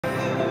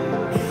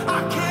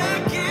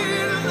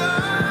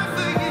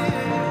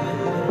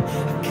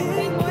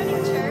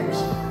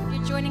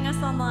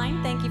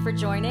for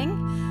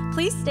joining.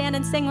 Please stand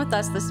and sing with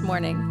us this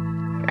morning.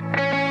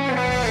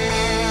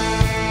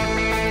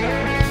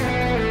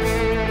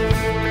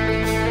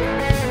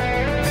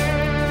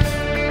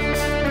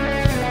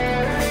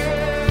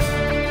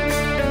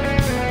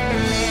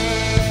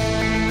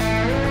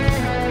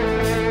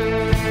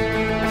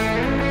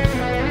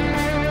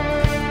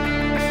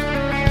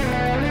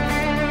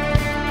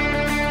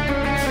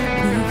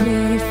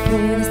 For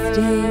this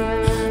day,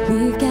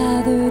 we've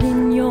gathered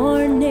in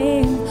your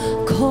name,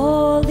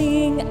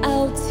 calling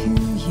out to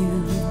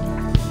you.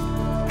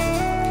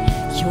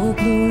 Your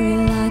glory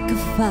like a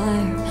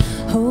fire,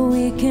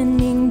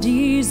 awakening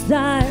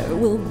desire,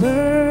 will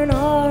burn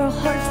our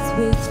hearts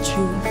with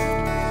truth.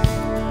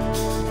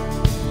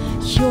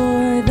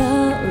 You're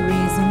the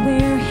reason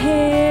we're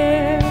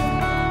here.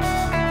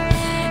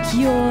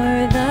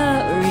 You're the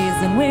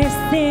reason we're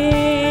singing.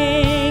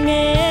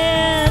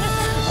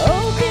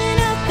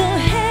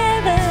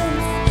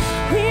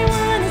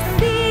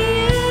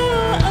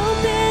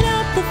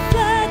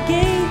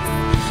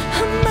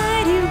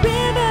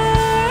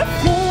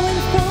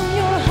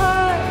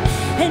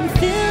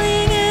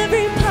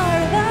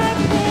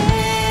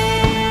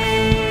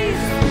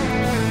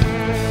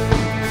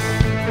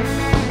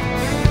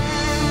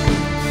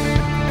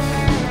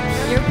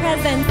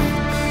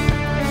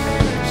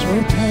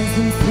 Your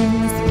presence in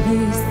this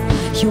place,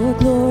 your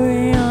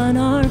glory on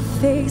our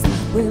face,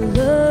 we're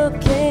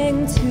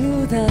looking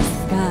to the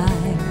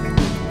sky.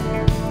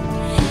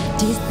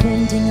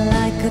 Descending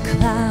like a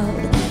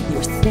cloud,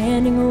 you're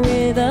standing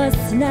with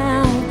us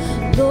now.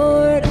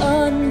 Lord,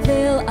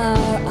 unveil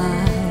our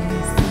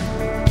eyes.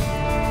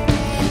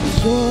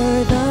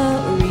 You're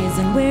the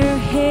reason we're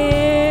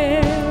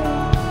here.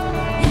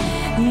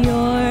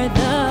 You're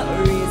the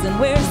reason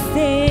we're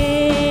singing.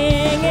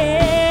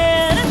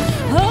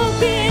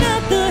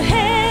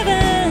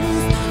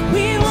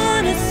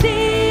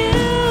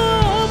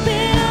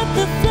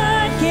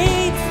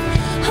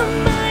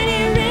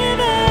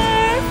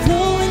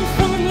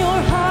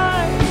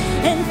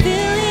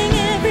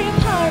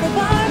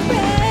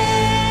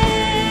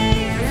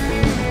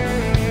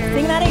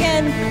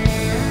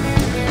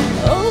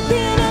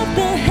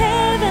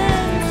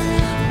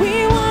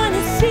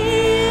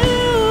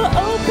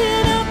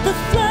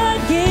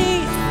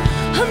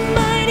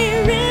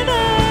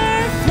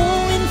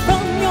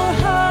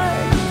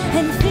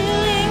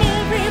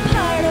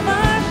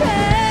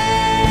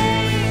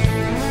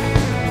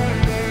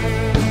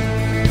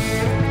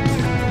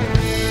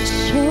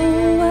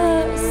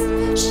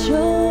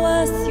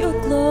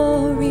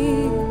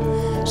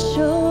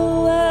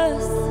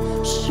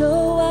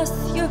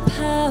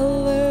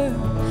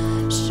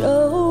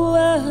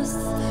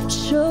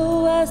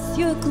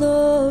 Your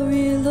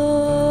glory,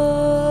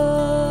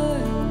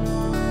 Lord.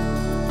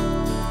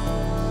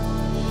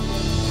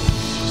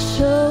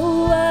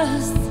 Show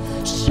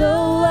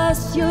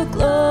us your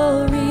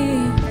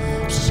glory.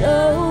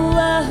 Show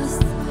us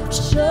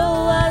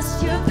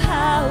your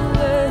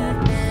power.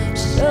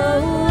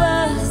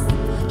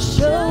 Show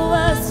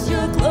us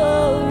your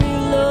glory,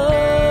 Lord.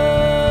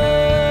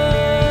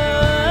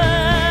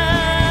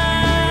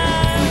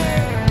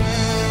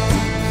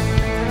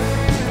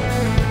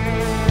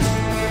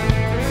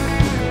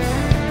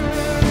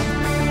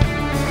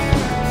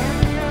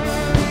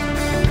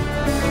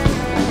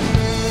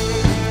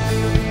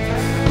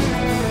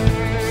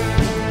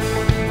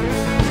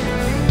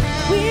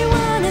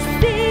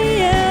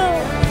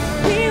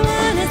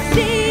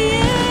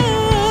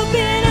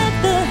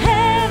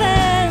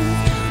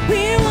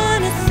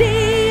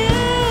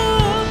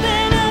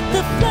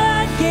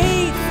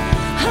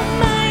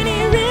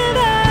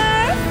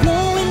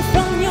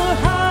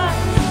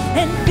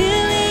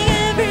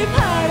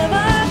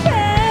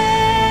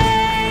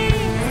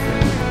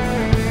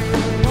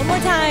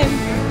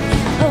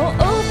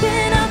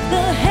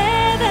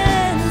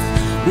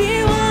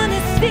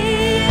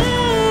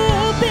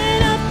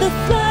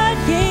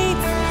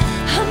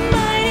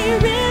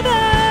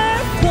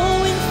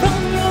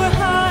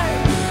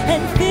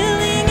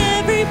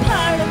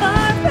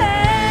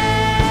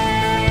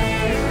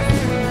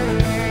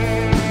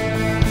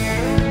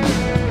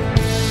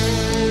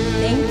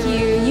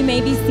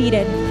 Be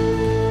seated.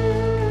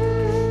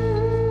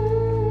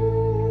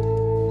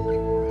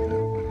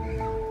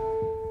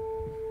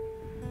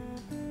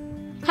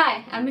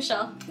 Hi, I'm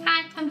Michelle.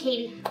 Hi, I'm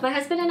Katie. My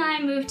husband and I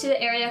moved to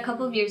the area a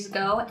couple of years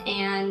ago,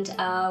 and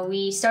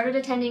we started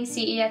attending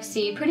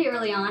CEFC pretty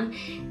early on,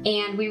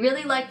 and we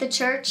really liked the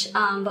church,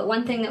 but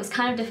one thing that was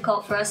kind of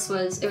difficult for us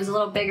was it was a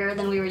little bigger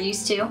than we were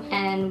used to,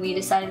 and we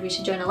decided we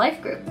should join a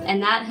life group,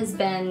 and that has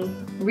been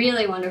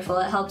really wonderful.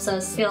 It helps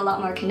us feel a lot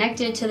more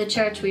connected to the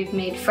church. We've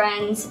made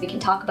friends. We can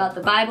talk about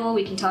the Bible.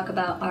 We can talk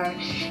about our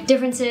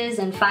differences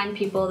and find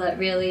people that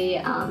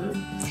really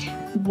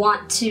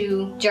want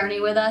to journey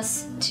with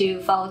us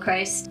to follow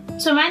Christ.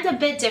 So mine's a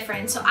bit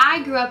different. So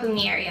I grew up in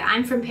the area.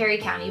 I'm from Perry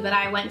County, but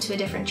I went to a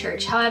different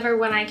church. However,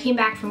 when I came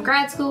back from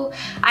grad school,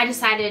 I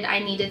decided I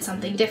needed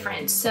something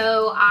different.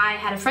 So I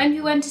had a friend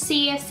who went to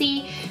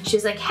CEFC. She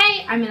was like,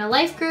 hey, I'm in a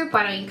life group.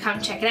 Why don't you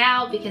come check it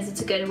out? Because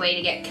it's a good way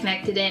to get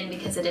connected in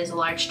because it is a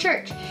large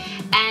church.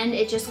 And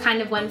it just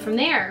kind of went from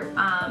there.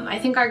 I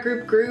think our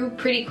group grew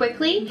pretty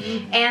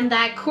quickly. And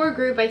that core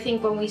group, I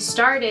think when we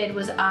started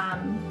was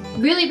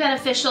really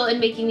beneficial in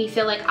making me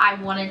feel like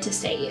I wanted to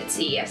stay at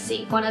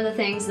CEFC. One of the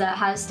things that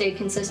has stayed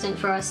consistent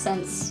for us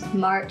since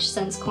March,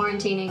 since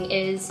quarantining,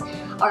 is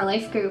our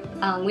life group.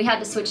 We had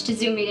to switch to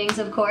Zoom meetings,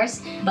 of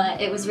course,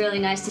 but it was really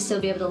nice to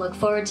still be able to look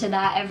forward to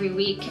that every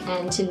week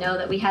and to know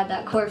that we had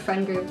that core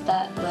friend group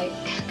that, like,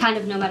 kind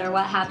of no matter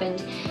what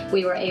happened,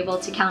 we were able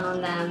to count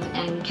on them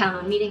and count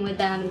on meeting with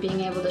them and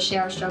being able to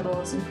share our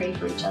struggles and pray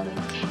for each other.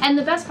 And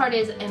the best part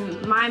is,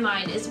 in my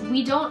mind, is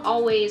we don't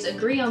always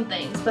agree on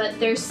things, but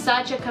there's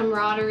such a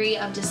camaraderie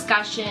of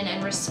discussion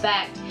and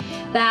respect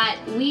that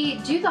we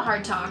do the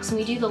hard talks and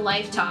we do the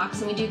life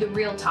talks and we do the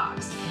real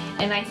talks.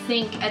 And I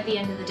think at the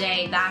end of the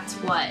day, that's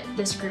what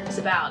this group is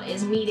about,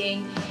 is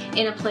meeting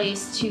in a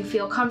place to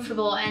feel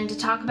comfortable and to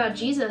talk about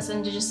Jesus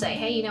and to just say,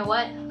 hey, you know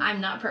what? I'm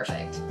not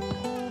perfect.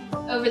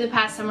 Over the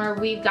past summer,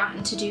 we've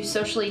gotten to do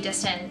socially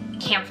distant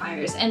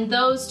campfires, and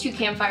those 2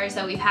 campfires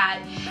that we've had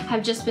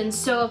have just been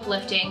so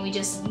uplifting. We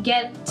just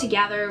get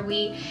together,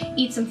 we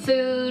eat some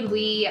food,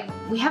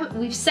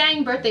 we've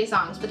sang birthday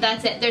songs, but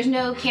that's it. There's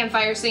no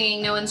campfire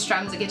singing, no one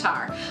strums a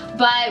guitar.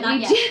 But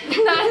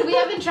we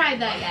haven't tried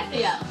that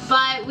yet. Yeah.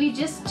 But we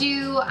just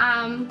do,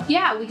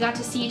 we got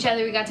to see each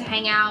other, we got to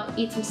hang out,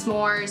 eat some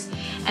s'mores,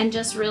 and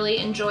just really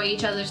enjoy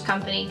each other's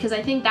company, because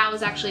I think that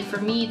was actually for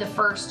me the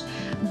first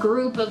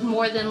group of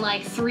more than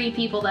like 3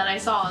 people that I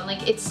saw, and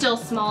like it's still a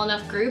small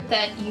enough group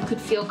that you could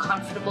feel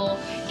comfortable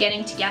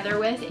getting together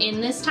with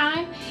in this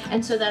time,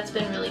 and so that's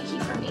been really key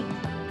for me.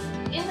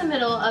 In the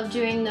middle of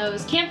doing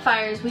those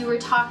campfires, we were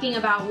talking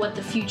about what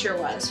the future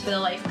was for the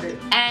life group.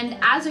 And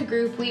as a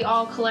group, we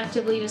all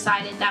collectively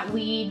decided that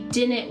we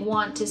didn't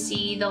want to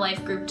see the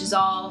life group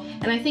dissolve.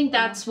 And I think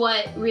that's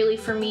what really,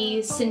 for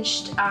me,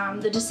 cinched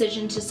the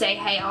decision to say,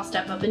 hey, I'll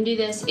step up and do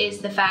this, is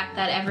the fact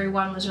that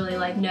everyone was really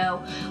like,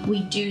 no,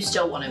 we do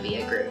still want to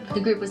be a group.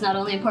 The group was not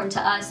only important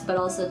to us, but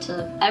also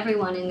to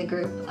everyone in the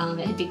group.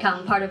 It had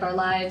become part of our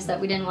lives that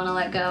we didn't want to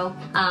let go.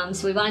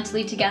 So we wanted to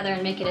lead together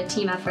and make it a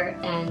team effort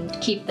and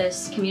keep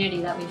this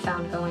community that we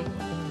found going.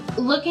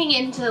 Looking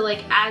into,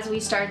 like, as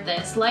we start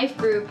this, life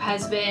group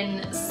has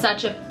been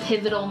such a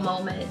pivotal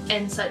moment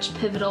and such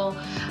pivotal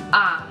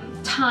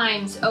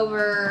times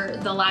over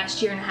the last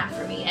 1.5 years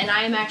for me, and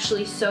I am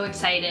actually so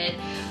excited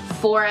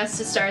for us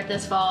to start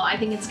this fall. I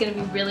think it's going to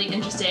be really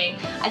interesting.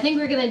 I think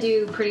we're going to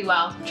do pretty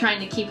well,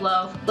 trying to keep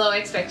low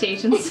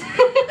expectations,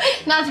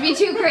 not to be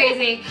too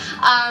crazy,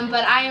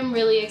 but I am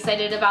really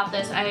excited about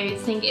this. I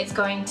think it's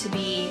going to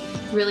be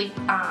really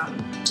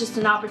just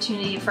an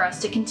opportunity for us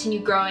to continue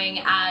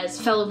growing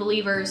as fellow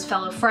believers,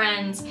 fellow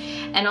friends,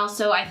 and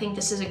also I think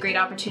this is a great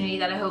opportunity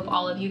that I hope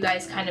all of you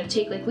guys kind of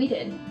take like we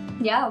did.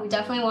 Yeah, we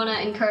definitely want to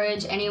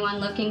encourage anyone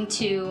looking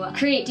to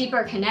create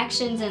deeper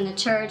connections in the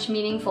church,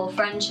 meaningful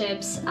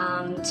friendships,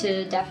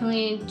 to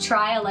definitely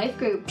try a life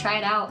group, try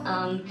it out.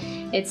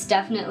 It's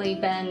definitely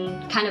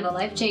been kind of a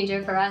life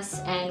changer for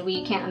us, and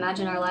we can't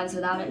imagine our lives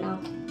without it now.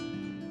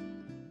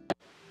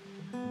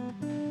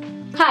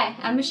 Hi,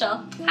 I'm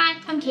Michelle. Hi,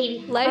 I'm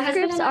Katie. Life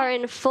groups are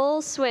in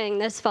full swing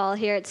this fall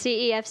here at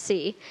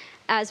CEFC.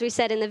 As we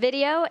said in the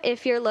video,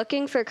 if you're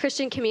looking for a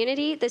Christian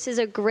community, this is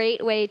a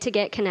great way to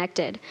get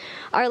connected.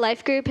 Our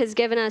life group has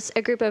given us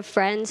a group of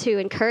friends who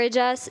encourage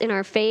us in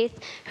our faith,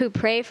 who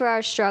pray for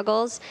our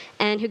struggles,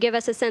 and who give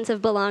us a sense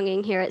of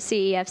belonging here at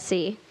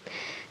CEFC.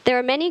 There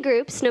are many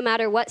groups, no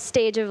matter what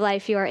stage of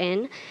life you're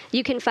in.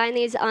 You can find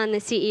these on the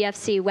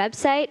CEFC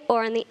website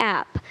or on the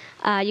app.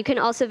 You can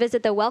also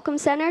visit the Welcome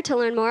Center to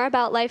learn more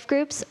about life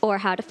groups or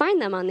how to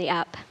find them on the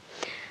app.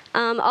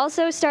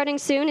 Also starting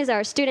soon is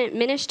our student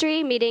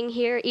ministry, meeting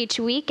here each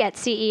week at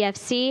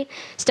CEFC.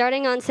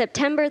 Starting on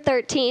September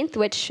 13th,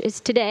 which is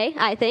today,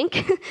 I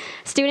think,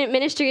 student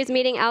ministry is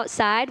meeting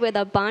outside with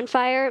a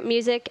bonfire,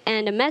 music,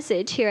 and a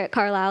message here at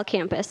Carlisle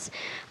campus.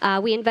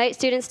 We invite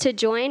students to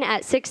join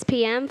at 6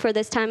 p.m. for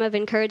this time of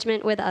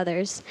encouragement with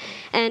others.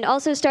 And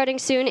also starting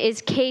soon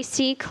is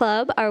KC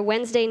Club, our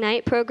Wednesday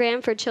night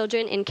program for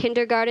children in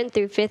kindergarten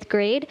through 5th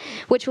grade,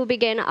 which will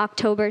begin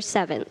October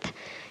 7th.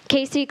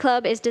 KC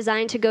Club is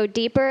designed to go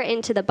deeper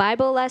into the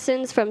Bible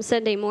lessons from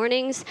Sunday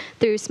mornings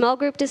through small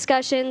group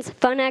discussions,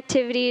 fun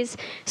activities,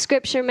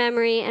 scripture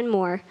memory, and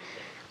more.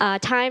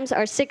 Times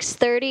are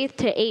 6:30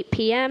 to 8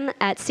 p.m.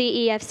 at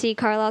CEFC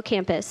Carlisle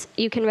campus.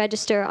 You can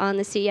register on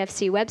the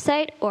CEFC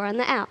website or on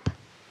the app.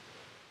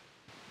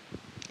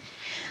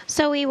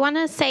 So we want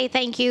to say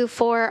thank you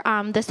for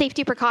the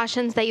safety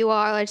precautions that you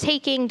all are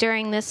taking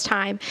during this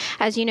time.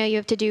 As you know, you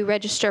have to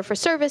register for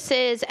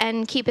services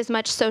and keep as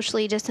much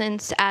socially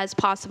distanced as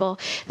possible.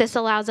 This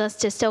allows us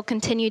to still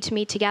continue to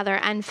meet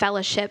together and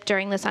fellowship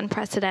during this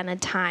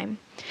unprecedented time.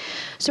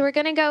 So we're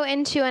going to go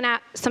into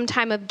some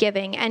time of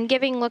giving, and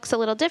giving looks a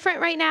little different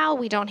right now.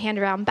 We don't hand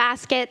around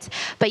baskets,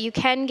 but you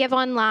can give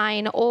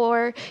online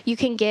or you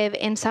can give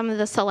in some of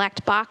the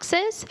select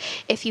boxes.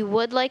 If you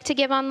would like to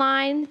give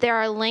online, there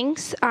are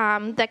links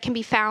that can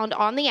be found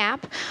on the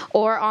app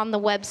or on the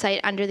website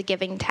under the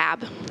Giving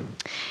tab.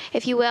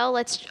 If you will,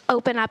 let's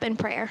open up in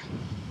prayer.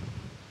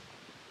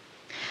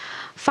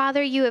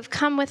 Father, you have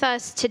come with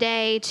us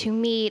today to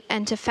meet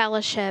and to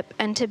fellowship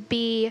and to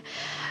be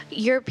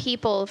your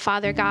people,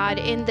 Father God,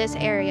 in this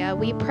area.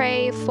 We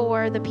pray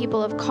for the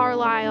people of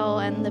Carlisle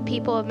and the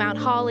people of Mount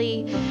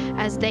Holly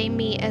as they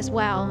meet as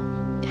well.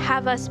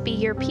 Have us be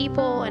your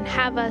people and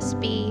have us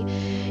be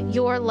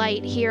your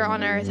light here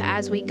on earth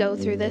as we go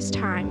through this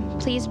time.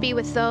 Please be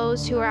with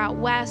those who are out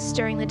west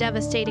during the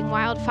devastating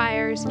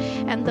wildfires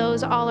and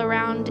those all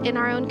around in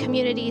our own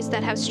communities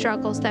that have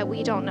struggles that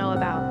we don't know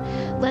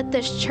about. Let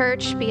this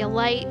church be a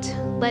light.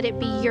 Let it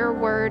be your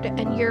word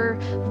and your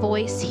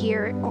voice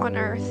here on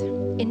earth.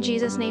 In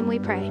Jesus' name we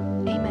pray.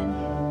 Amen.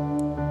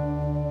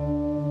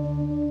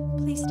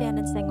 Please stand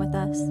and sing with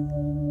us.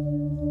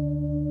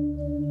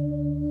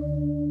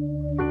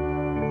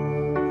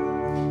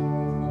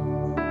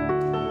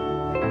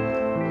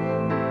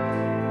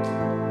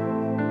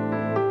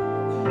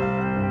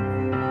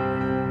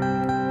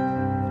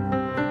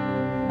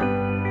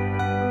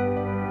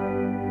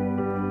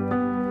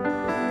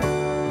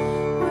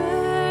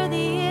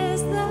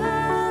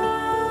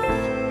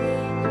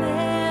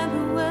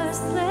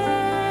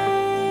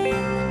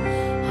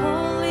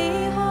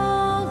 Holy,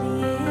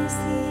 holy is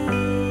He.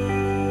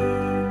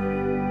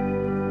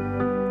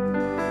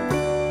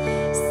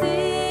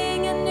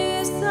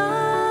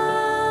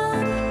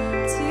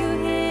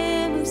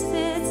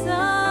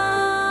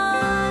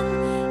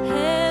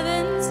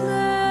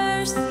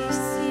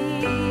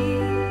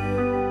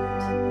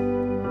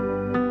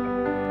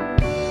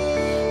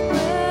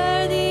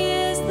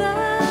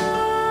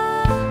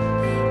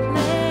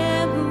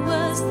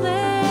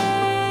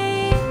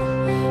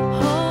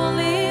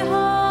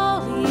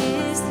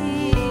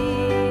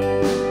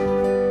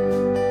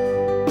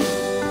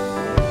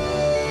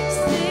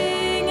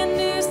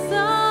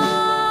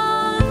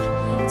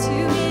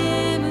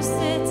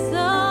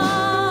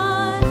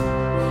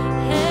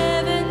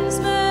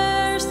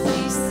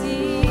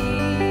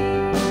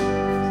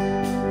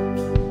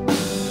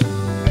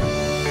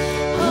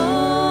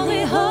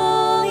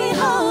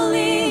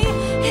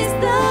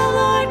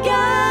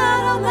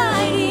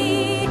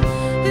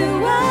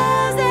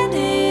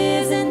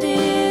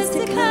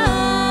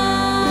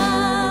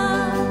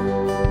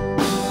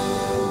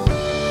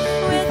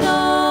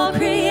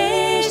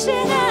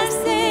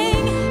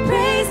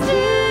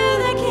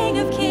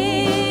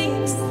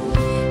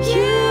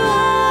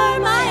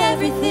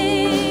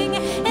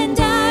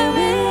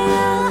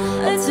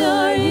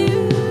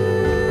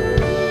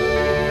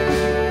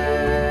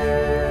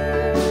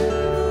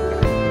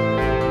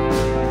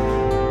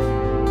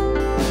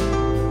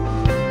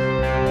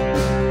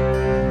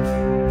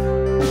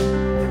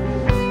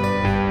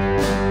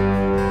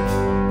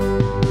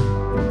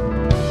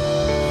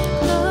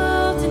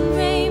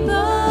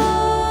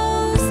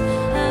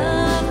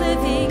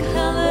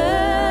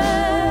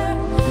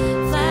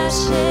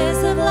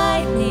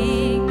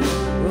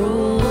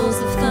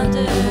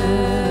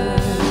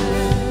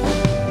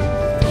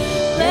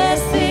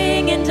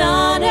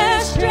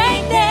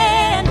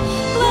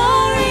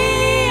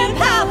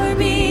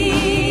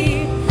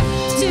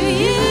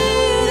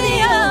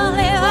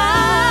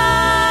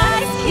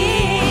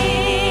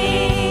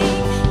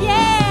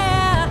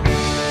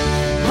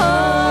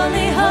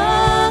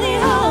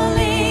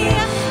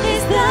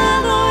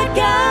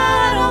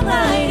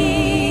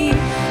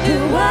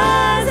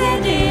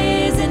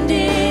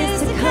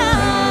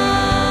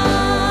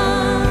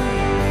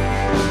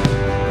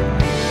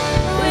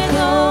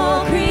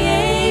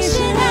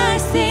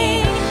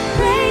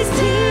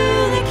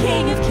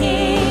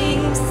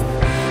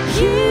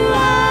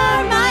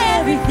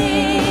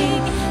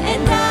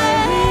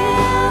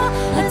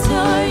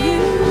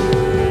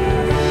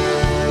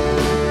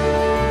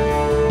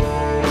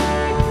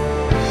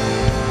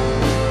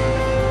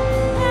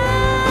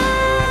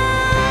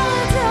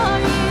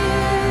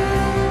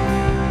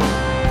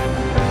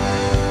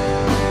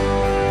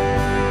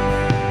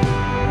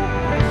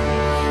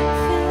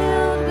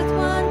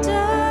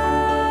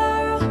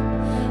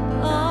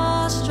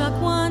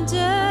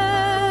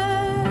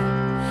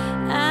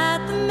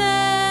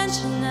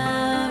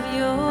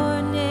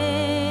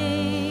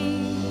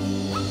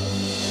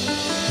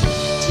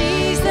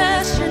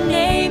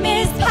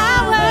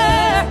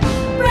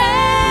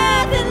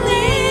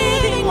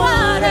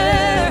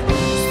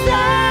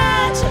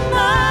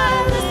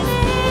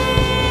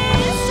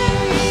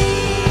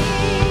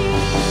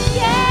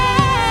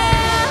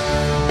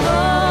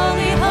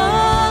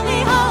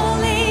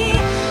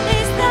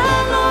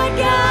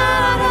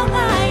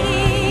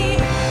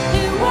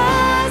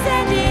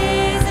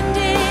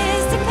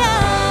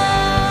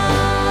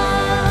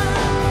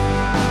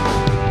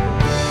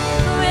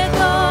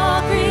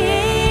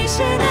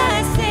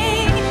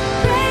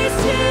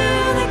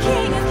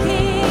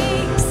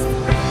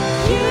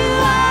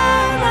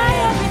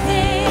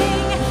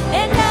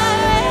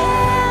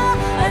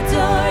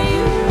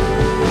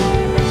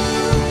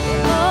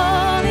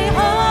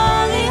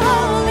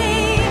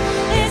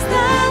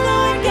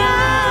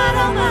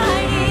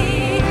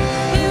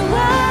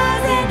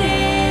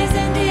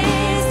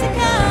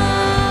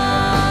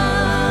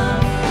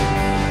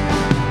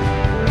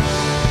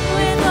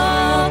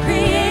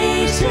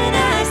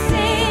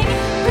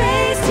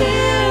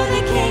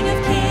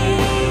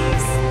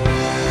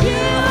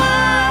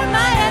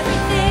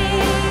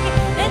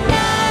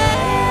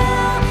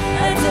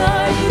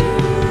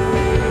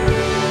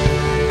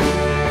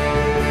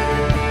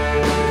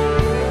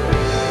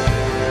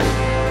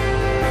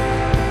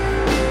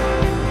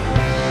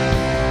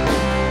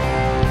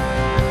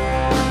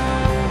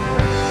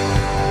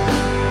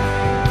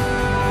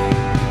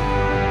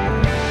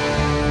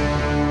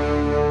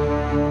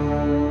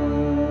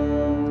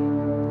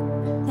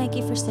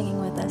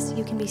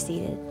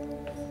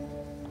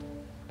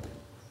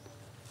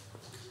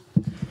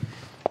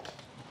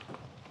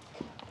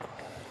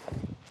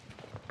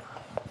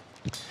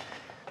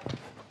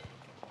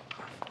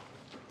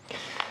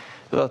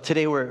 Well,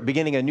 today we're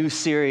beginning a new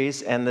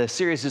series, and the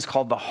series is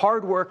called The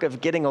Hard Work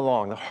of Getting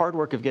Along. The Hard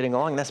Work of Getting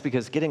Along, and that's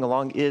because getting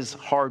along is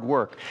hard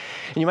work.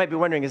 And you might be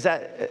wondering, is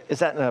that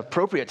an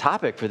appropriate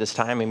topic for this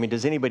time? I mean,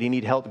 does anybody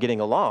need help getting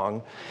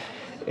along?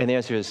 And the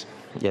answer is,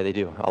 yeah, they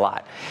do, a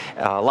lot.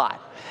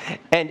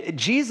 And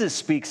Jesus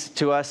speaks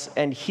to us,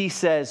 and he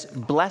says,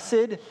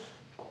 blessed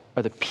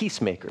are the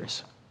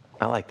peacemakers.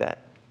 I like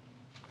that.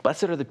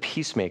 Blessed are the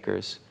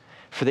peacemakers,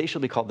 for they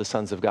shall be called the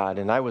sons of God.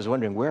 And I was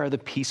wondering, where are the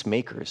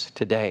peacemakers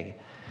today?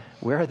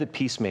 Where are the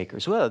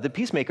peacemakers? Well, the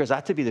peacemakers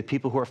ought to be the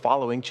people who are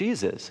following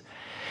Jesus.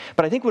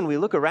 But I think when we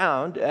look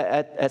around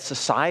at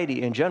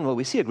society in general,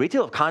 we see a great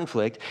deal of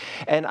conflict.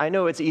 And I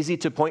know it's easy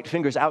to point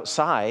fingers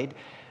outside,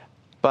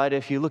 but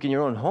if you look in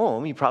your own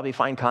home, you probably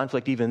find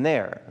conflict even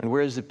there. And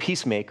where's the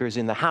peacemakers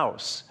in the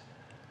house?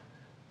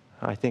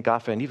 I think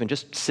often even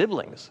just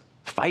siblings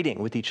fighting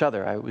with each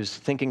other. I was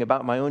thinking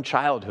about my own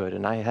childhood,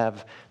 and I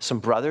have some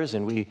brothers,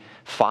 and we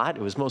fought.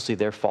 It was mostly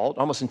their fault,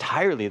 almost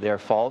entirely their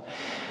fault.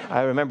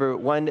 I remember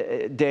one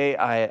day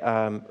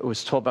I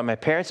was told by my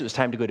parents it was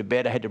time to go to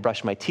bed. I had to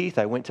brush my teeth.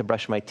 I went to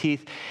brush my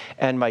teeth,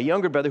 and my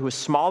younger brother, who was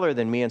smaller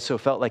than me and so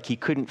felt like he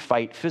couldn't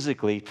fight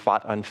physically,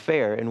 fought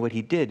unfair, and what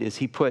he did is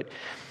he put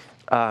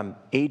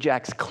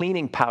Ajax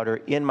cleaning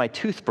powder in my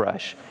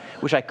toothbrush,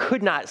 which I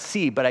could not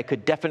see, but I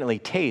could definitely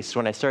taste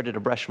when I started to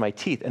brush my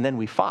teeth, and then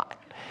we fought.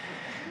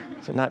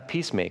 So not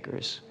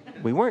peacemakers.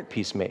 We weren't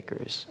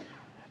peacemakers.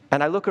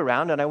 And I look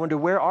around and I wonder,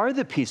 where are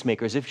the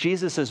peacemakers? If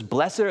Jesus says,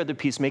 blessed are the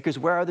peacemakers,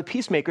 where are the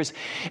peacemakers?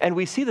 And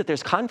we see that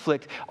there's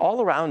conflict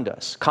all around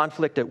us.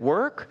 Conflict at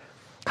work,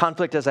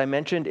 conflict, as I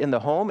mentioned, in the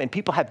home, and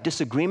people have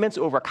disagreements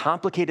over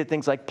complicated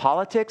things like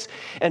politics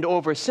and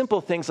over simple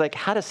things like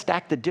how to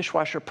stack the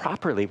dishwasher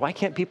properly. Why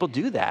can't people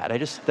do that?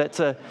 That's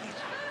a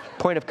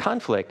point of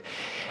conflict.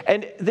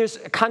 And there's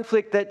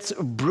conflict that's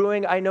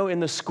brewing, I know, in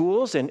the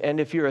schools. And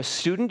if you're a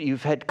student,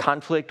 you've had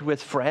conflict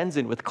with friends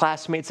and with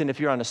classmates. And if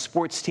you're on a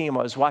sports team,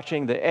 I was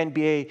watching the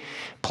NBA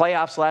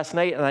playoffs last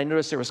night, and I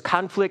noticed there was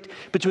conflict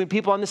between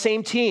people on the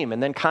same team,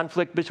 and then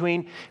conflict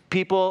between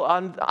people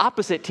on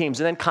opposite teams,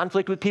 and then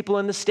conflict with people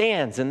in the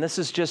stands. And this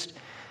is just,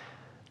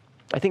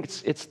 I think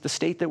it's the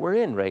state that we're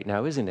in right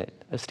now, isn't it?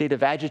 A state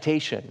of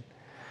agitation.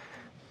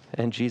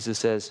 And Jesus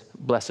says,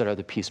 blessed are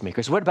the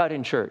peacemakers. What about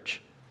in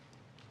church?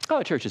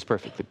 Oh, church is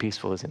perfectly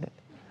peaceful, isn't it?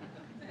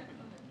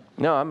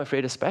 No, I'm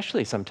afraid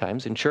especially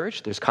sometimes in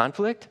church, there's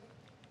conflict.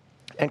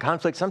 And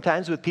conflict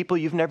sometimes with people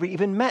you've never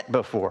even met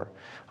before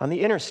on the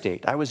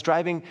interstate. I was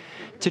driving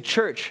to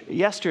church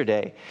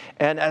yesterday,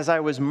 and as I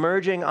was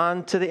merging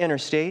onto the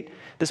interstate,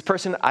 this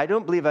person, I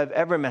don't believe I've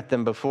ever met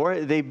them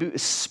before, they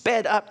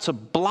sped up to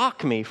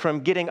block me from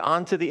getting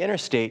onto the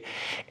interstate.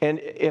 And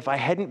if I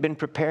hadn't been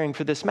preparing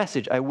for this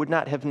message, I would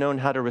not have known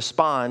how to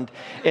respond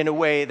in a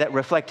way that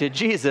reflected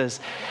Jesus.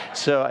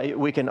 So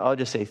we can all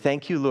just say,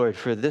 thank you, Lord,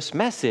 for this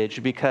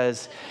message,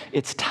 because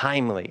it's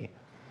timely.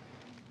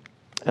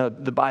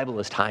 The Bible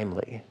is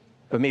timely.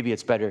 Or maybe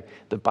it's better,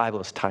 the Bible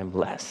is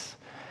timeless.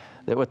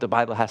 That what the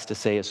Bible has to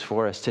say is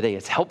for us today.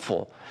 It's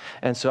helpful.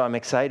 And so I'm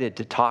excited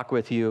to talk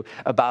with you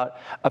about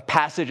a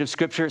passage of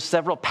Scripture,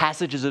 several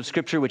passages of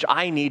Scripture which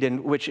I need,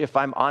 and which, if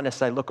I'm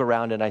honest, I look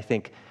around and I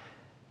think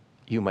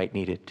you might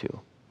need it too.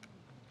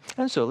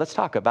 And so let's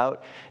talk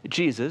about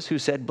Jesus, who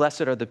said,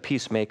 blessed are the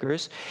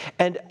peacemakers.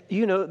 And,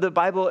 you know, the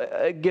Bible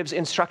gives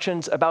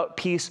instructions about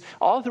peace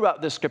all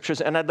throughout the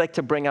Scriptures, and I'd like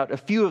to bring out a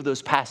few of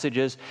those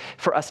passages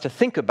for us to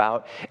think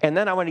about. And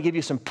then I want to give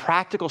you some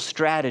practical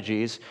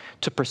strategies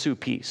to pursue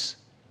peace.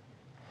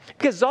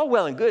 Because it's all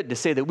well and good to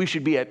say that we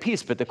should be at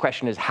peace, but the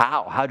question is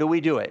how? How do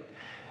we do it?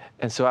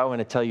 And so I want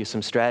to tell you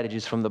some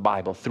strategies from the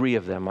Bible, 3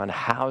 of them, on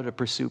how to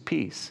pursue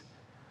peace.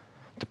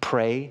 To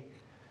pray,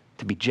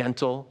 to be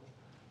gentle,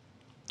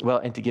 well,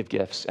 and to give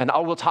gifts. And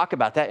we'll talk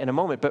about that in a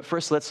moment. But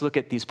first, let's look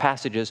at these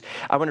passages.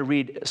 I want to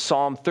read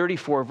Psalm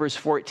 34, verse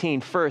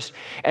 14 first.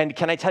 And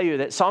can I tell you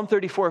that Psalm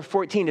 34,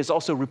 14 is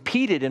also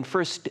repeated in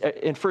 1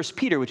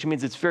 Peter, which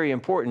means it's very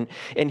important.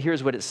 And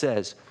here's what it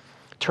says.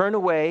 Turn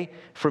away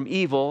from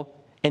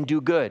evil and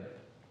do good.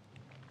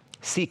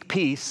 Seek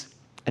peace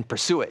and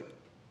pursue it.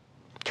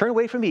 Turn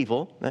away from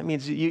evil. That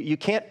means you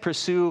can't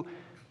pursue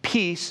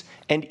peace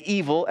and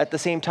evil at the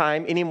same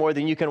time any more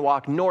than you can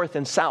walk north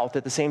and south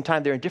at the same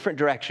time. They're in different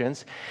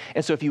directions.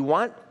 And so if you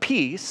want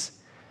peace,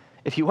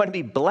 if you want to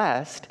be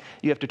blessed,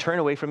 you have to turn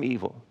away from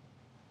evil.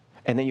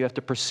 And then you have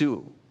to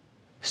pursue,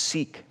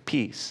 seek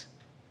peace.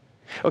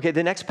 Okay,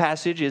 the next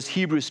passage is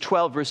Hebrews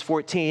 12, verse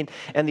 14,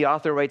 and the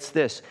author writes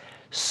this,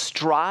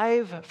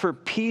 strive for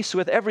peace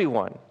with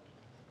everyone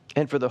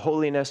and for the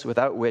holiness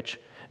without which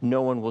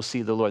no one will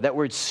see the Lord. That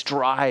word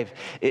strive,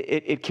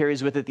 it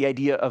carries with it the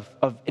idea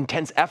of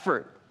intense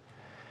effort,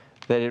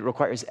 that it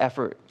requires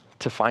effort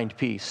to find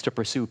peace, to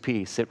pursue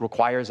peace. It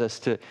requires us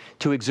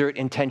to exert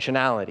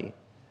intentionality.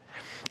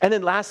 And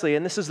then lastly,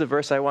 and this is the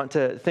verse I want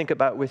to think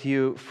about with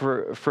you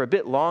for a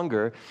bit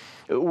longer,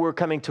 we're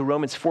coming to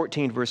Romans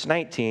 14, verse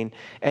 19,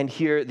 and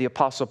here the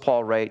Apostle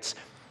Paul writes,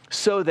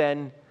 so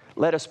then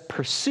let us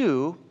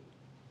pursue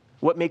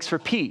what makes for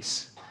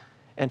peace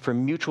and for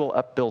mutual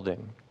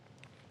upbuilding.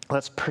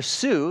 Let's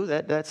pursue,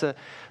 it's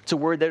a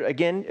word that,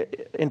 again,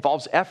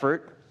 involves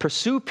effort.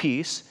 Pursue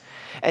peace.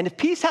 And if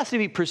peace has to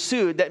be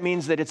pursued, that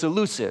means that it's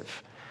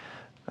elusive.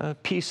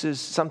 Peace is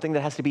something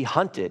that has to be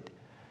hunted,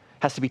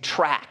 has to be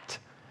tracked.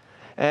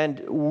 And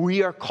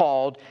we are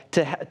called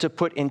to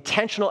put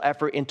intentional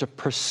effort into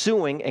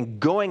pursuing and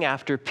going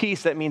after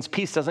peace. That means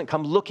peace doesn't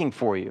come looking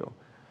for you.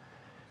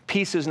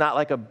 Peace is not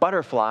like a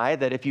butterfly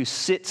that if you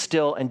sit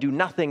still and do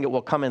nothing, it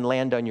will come and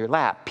land on your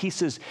lap.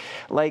 Peace is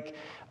like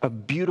a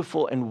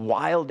beautiful and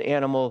wild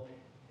animal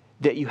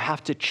that you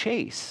have to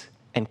chase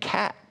and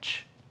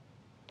catch.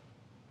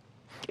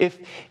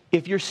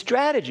 If your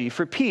strategy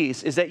for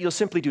peace is that you'll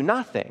simply do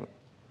nothing,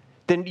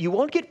 then you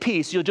won't get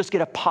peace, you'll just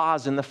get a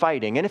pause in the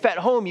fighting. And if at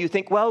home you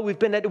think, well, we've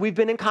been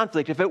in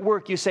conflict. If at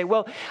work you say,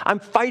 well, I'm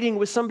fighting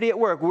with somebody at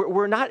work.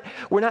 We're not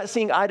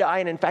seeing eye to eye,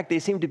 and in fact, they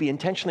seem to be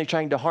intentionally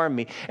trying to harm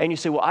me. And you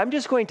say, well, I'm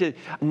just going to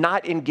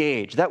not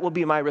engage. That will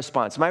be my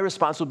response. My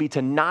response will be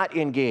to not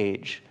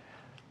engage.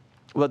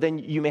 Well, then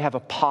you may have a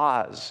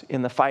pause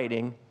in the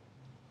fighting,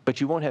 but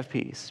you won't have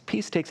peace.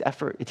 Peace takes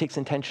effort. It takes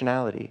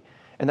intentionality.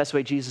 And that's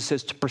why Jesus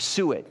says to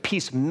pursue it.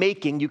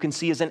 Peacemaking, you can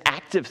see, is an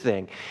active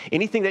thing.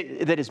 Anything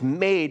that is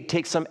made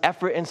takes some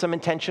effort and some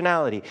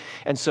intentionality.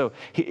 And so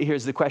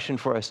here's the question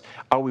for us.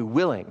 Are we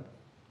willing,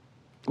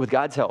 with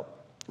God's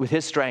help, with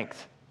his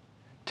strength,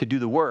 to do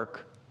the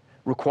work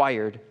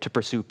required to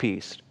pursue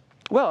peace?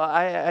 Well,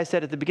 I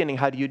said at the beginning,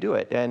 how do you do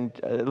it? And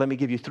let me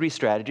give you 3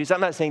 strategies. I'm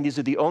not saying these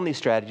are the only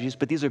strategies,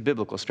 but these are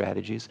biblical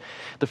strategies.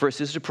 The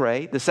first is to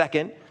pray. The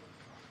second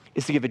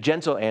is to give a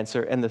gentle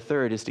answer, and the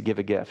third is to give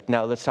a gift.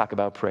 Now, let's talk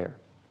about prayer.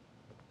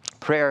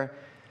 Prayer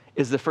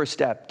is the first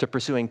step to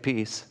pursuing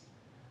peace,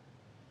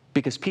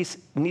 because peace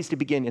needs to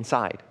begin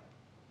inside.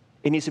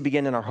 It needs to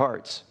begin in our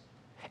hearts.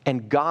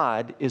 And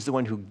God is the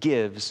one who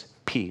gives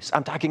peace.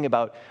 I'm talking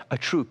about a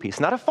true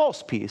peace, not a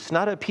false peace,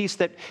 not a peace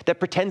that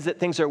pretends that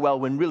things are well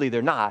when really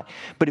they're not,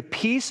 but a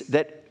peace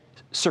that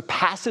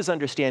surpasses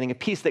understanding, a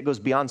peace that goes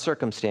beyond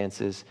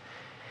circumstances.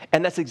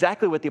 And that's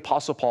exactly what the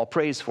Apostle Paul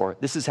prays for.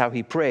 This is how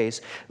he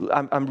prays.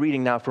 I'm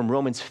reading now from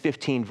Romans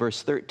 15,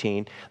 verse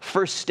 13.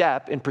 First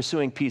step in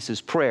pursuing peace is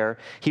prayer.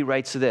 He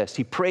writes this.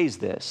 He prays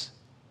this.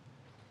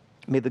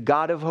 May the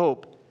God of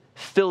hope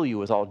fill you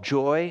with all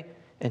joy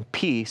and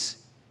peace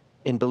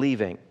in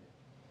believing,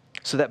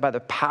 so that by the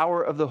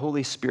power of the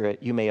Holy Spirit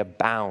you may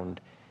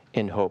abound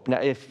in hope. Now,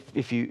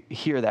 if you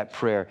hear that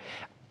prayer,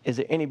 is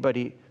there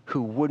anybody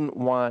who wouldn't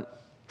want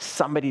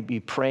somebody to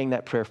be praying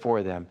that prayer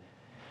for them?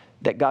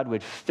 That God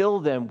would fill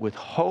them with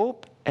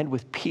hope and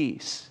with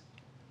peace.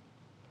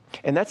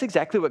 And that's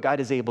exactly what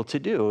God is able to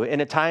do. In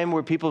a time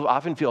where people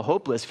often feel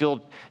hopeless,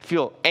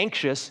 feel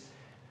anxious,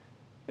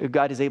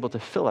 God is able to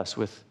fill us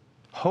with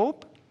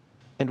hope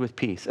and with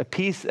peace. A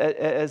peace,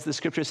 as the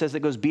scripture says, that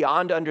goes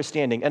beyond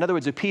understanding. In other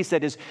words, a peace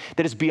that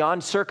is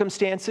beyond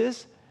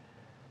circumstances,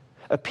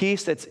 a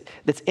peace that's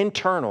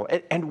internal.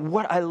 And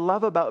what I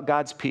love about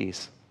God's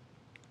peace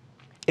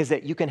is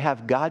that you can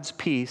have God's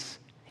peace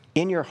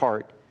in your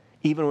heart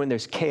even when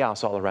there's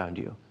chaos all around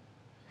you.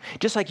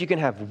 Just like you can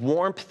have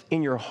warmth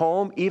in your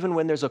home, even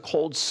when there's a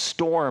cold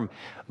storm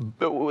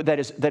that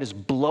is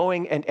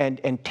blowing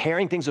and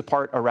tearing things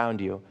apart around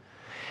you.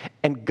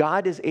 And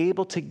God is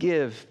able to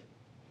give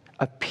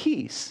a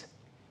peace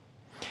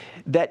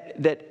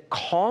that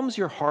calms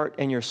your heart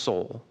and your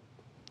soul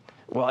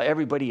while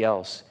everybody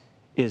else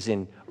is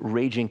in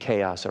raging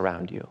chaos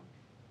around you.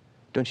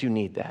 Don't you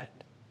need that?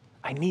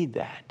 I need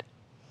that.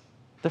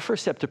 The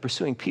first step to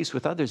pursuing peace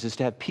with others is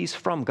to have peace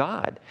from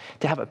God,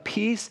 to have a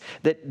peace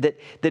that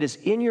is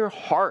in your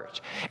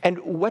heart. And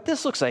what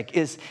this looks like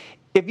is,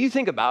 if you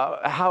think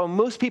about how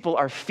most people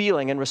are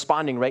feeling and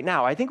responding right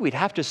now, I think we'd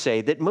have to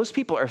say that most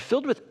people are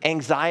filled with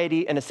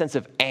anxiety and a sense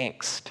of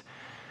angst.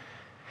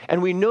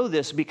 And we know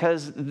this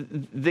because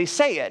they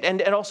say it,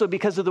 and also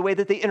because of the way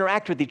that they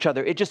interact with each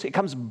other. It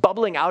comes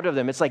bubbling out of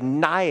them. It's like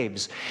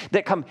knives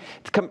that come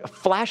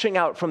flashing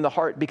out from the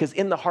heart, because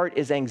in the heart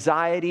is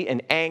anxiety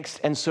and angst,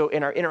 and so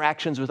in our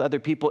interactions with other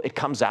people, it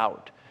comes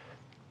out.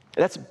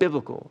 That's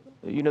biblical.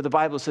 You know, the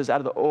Bible says, out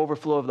of the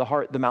overflow of the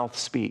heart, the mouth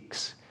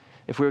speaks.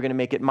 If we were going to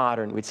make it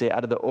modern, we'd say,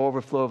 out of the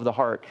overflow of the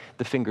heart,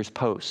 the fingers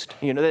post.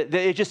 You know,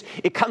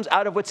 it comes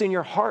out of what's in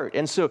your heart.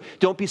 And so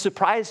don't be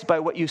surprised by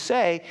what you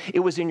say. It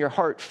was in your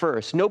heart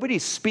first. Nobody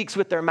speaks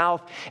with their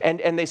mouth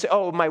and they say,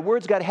 oh, my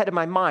words got ahead of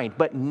my mind.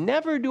 But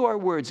never do our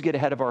words get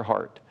ahead of our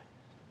heart.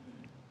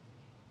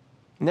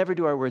 Never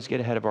do our words get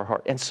ahead of our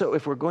heart. And so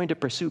if we're going to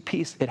pursue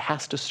peace, it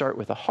has to start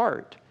with a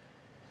heart.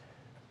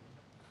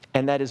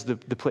 And that is the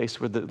place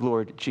where the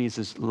Lord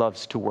Jesus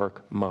loves to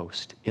work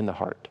most, in the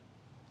heart.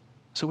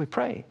 So we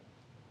pray,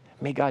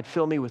 may God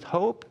fill me with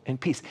hope and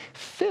peace.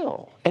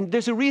 Fill. And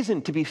there's a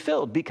reason to be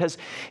filled, because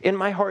in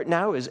my heart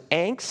now is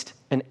angst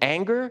and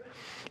anger.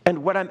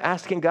 And what I'm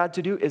asking God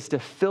to do is to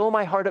fill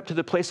my heart up to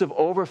the place of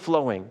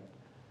overflowing,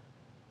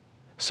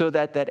 so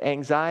that that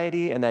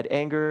anxiety and that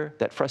anger,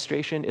 that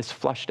frustration is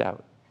flushed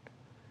out.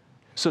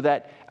 So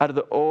that out of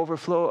the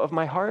overflow of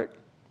my heart,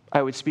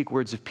 I would speak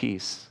words of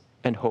peace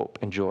and hope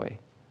and joy.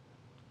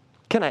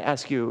 Can I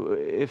ask you,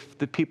 if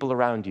the people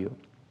around you,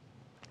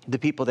 the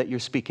people that you're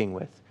speaking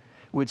with,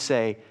 would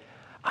say,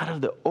 out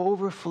of the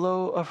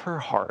overflow of her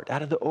heart,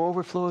 out of the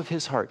overflow of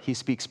his heart, he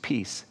speaks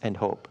peace and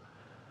hope?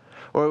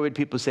 Or would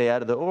people say,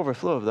 out of the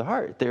overflow of the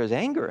heart, there's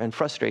anger and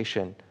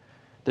frustration,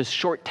 there's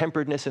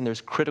short-temperedness and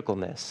there's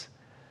criticalness?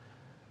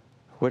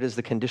 What is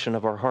the condition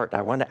of our heart?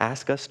 I want to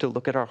ask us to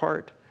look at our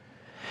heart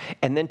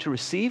and then to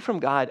receive from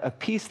God a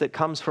peace that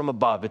comes from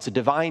above. It's a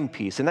divine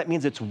peace, and that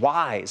means it's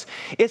wise.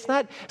 It's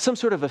not some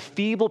sort of a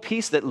feeble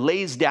peace that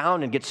lays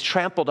down and gets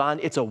trampled on.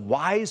 It's a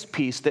wise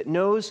peace that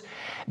knows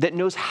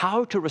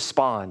how to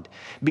respond,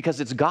 because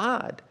it's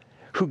God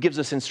who gives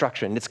us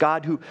instruction. It's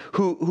God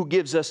who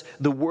gives us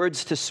the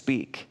words to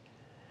speak.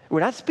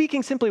 We're not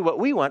speaking simply what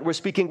we want. We're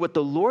speaking what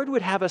the Lord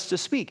would have us to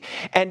speak.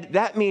 And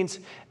that means,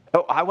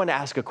 I want to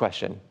ask a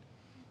question.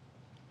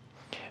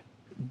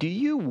 Do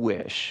you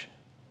wish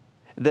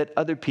that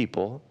other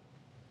people,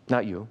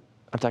 not you,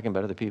 I'm talking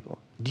about other people.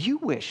 Do you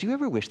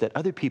ever wish that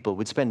other people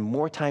would spend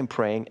more time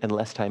praying and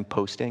less time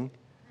posting?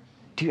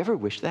 Do you ever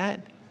wish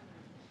that?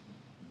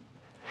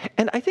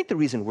 And I think the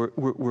reason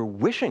we're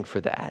wishing for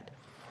that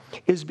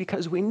is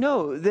because we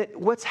know that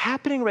what's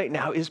happening right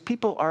now is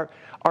people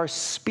are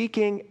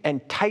speaking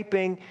and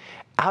typing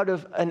out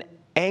of an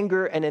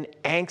anger and an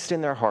angst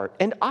in their heart.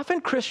 And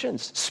often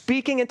Christians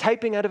speaking and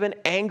typing out of an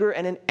anger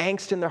and an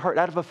angst in their heart,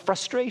 out of a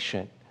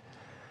frustration,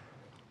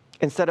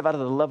 instead of out of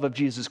the love of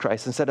Jesus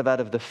Christ, instead of out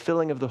of the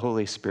filling of the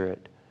Holy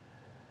Spirit.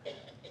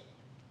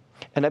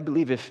 And I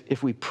believe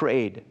if we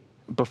prayed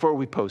before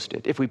we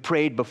posted, if we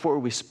prayed before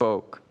we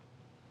spoke,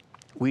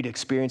 we'd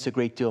experience a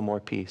great deal more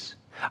peace.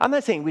 I'm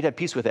not saying we'd have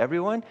peace with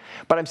everyone,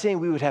 but I'm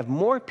saying we would have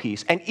more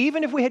peace. And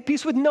even if we had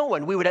peace with no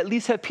one, we would at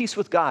least have peace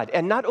with God.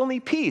 And not only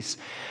peace,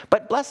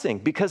 but blessing,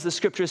 because the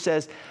scripture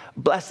says,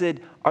 blessed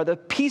are the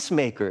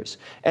peacemakers.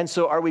 And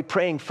so are we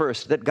praying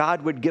first that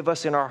God would give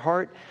us in our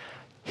heart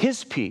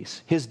his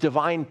peace, his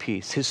divine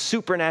peace, his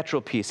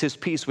supernatural peace, his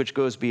peace which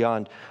goes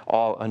beyond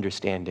all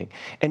understanding.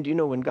 And you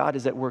know, when God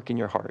is at work in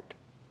your heart,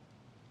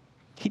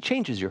 he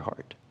changes your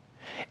heart.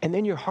 And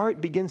then your heart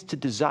begins to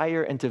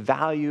desire and to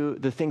value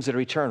the things that are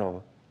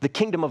eternal, the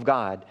kingdom of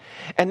God.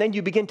 And then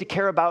you begin to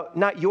care about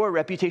not your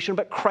reputation,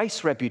 but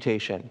Christ's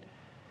reputation.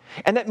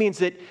 And that means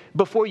that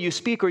before you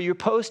speak or you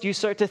post, you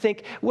start to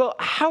think, well,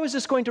 how is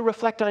this going to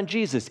reflect on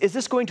Jesus? Is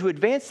this going to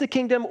advance the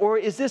kingdom, or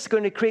is this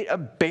going to create a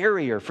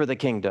barrier for the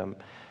kingdom?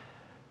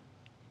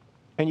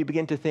 And you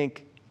begin to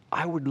think,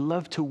 I would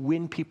love to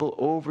win people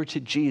over to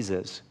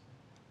Jesus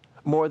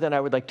more than I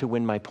would like to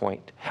win my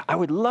point. I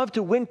would love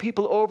to win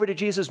people over to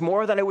Jesus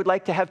more than I would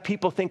like to have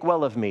people think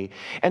well of me.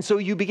 And so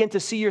you begin to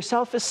see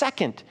yourself as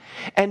second.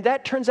 And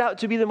that turns out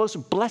to be the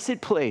most blessed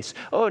place.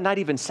 Oh, not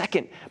even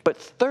second, but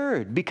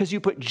third, because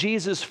you put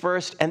Jesus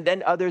first and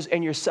then others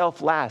and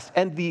yourself last.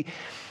 And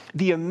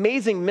the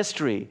amazing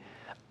mystery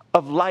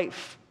of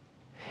life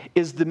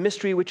is the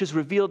mystery which is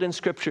revealed in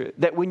Scripture,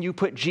 that when you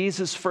put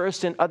Jesus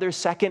first and others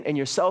second and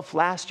yourself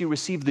last, you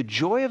receive the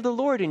joy of the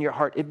Lord in your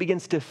heart. It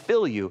begins to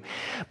fill you.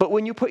 But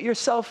when you put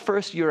yourself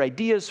first, your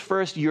ideas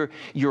first, your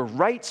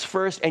rights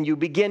first, and you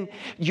begin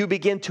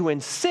to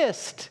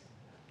insist,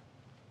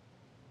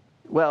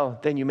 well,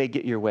 then you may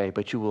get your way,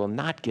 but you will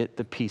not get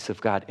the peace of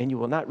God, and you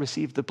will not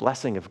receive the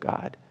blessing of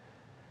God.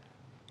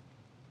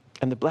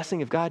 And the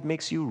blessing of God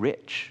makes you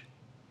rich,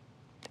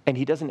 and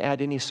he doesn't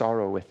add any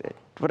sorrow with it.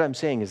 What I'm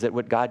saying is that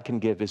what God can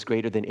give is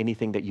greater than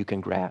anything that you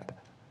can grab.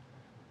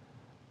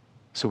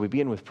 So we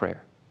begin with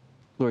prayer.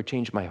 Lord,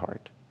 change my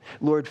heart.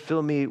 Lord,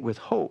 fill me with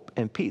hope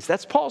and peace.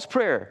 That's Paul's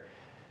prayer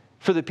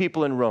for the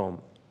people in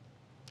Rome,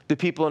 the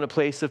people in a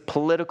place of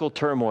political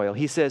turmoil.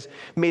 He says,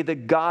 may the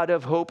God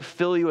of hope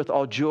fill you with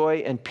all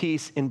joy and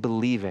peace in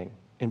believing.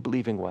 In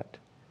believing what?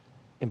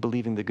 In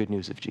believing the good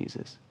news of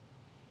Jesus.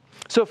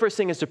 So first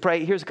thing is to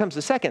pray. Here comes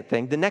the second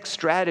thing. The next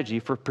strategy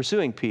for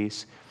pursuing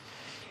peace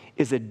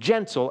is a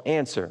gentle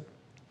answer.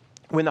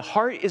 When the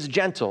heart is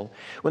gentle,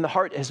 when the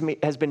heart has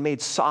been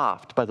made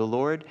soft by the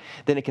Lord,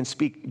 then it can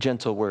speak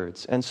gentle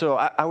words. And so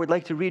I would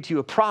like to read to you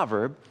a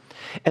proverb,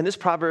 and this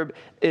proverb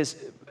is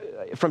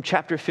from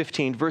chapter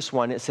 15, verse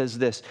 1. It says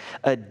this: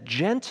 a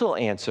gentle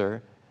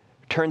answer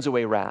turns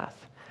away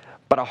wrath,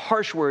 but a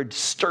harsh word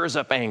stirs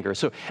up anger.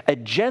 So a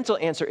gentle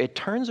answer, it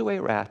turns away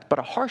wrath, but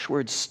a harsh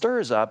word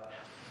stirs up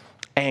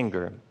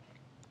anger.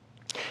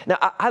 Now,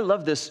 I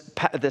love this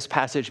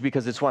passage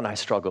because it's one I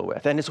struggle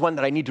with, and it's one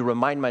that I need to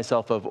remind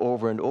myself of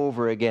over and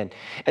over again.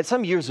 And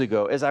some years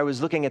ago, as I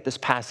was looking at this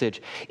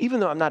passage, even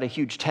though I'm not a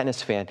huge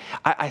tennis fan,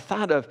 I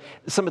thought of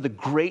some of the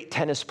great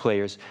tennis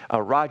players,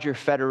 Roger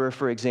Federer,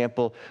 for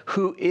example,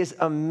 who is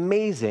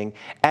amazing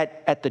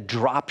at the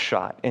drop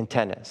shot in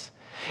tennis.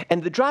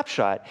 And the drop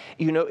shot,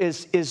 you know,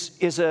 it's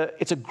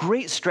a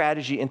great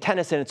strategy in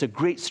tennis, and it's a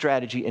great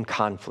strategy in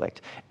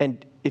conflict.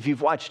 And if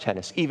you've watched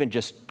tennis, even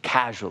just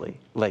casually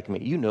like me,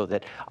 you know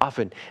that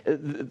often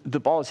the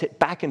ball is hit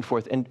back and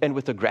forth and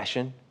with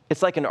aggression.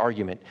 It's like an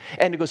argument.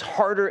 And it goes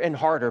harder and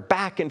harder,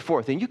 back and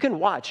forth. And you can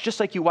watch, just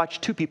like you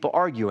watch two people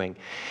arguing.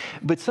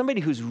 But somebody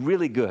who's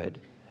really good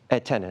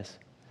at tennis,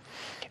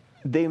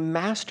 they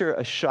master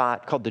a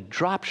shot called the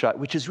drop shot,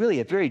 which is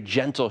really a very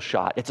gentle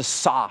shot. It's a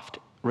soft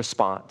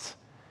response.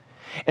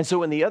 And so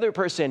when the other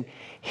person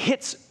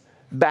hits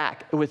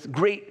back with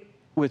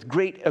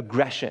great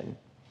aggression,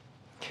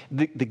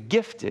 the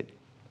gifted,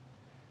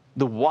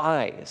 the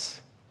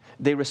wise,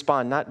 they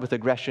respond not with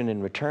aggression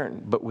in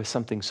return, but with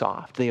something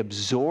soft. They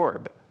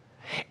absorb.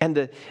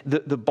 And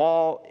the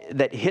ball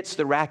that hits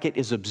the racket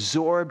is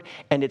absorbed,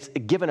 and it's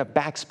given a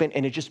backspin,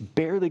 and it just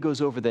barely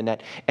goes over the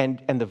net,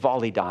 and the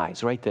volley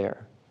dies right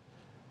there.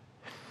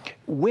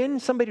 When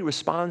somebody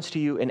responds to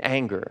you in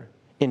anger,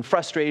 in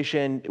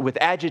frustration, with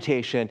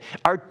agitation,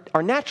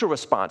 our natural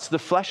response, the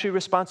fleshly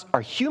response,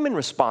 our human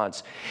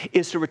response,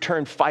 is to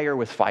return fire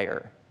with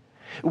fire.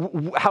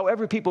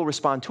 However people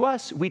respond to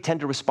us, we tend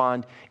to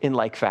respond in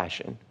like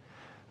fashion.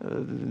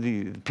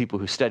 The people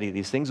who study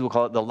these things will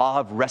call it the law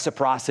of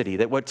reciprocity,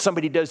 that what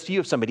somebody does to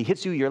you, if somebody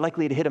hits you, you're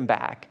likely to hit them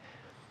back.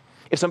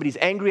 If somebody's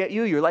angry at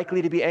you, you're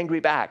likely to be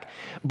angry back.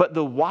 But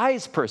the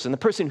wise person, the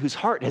person whose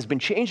heart has been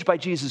changed by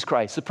Jesus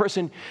Christ, the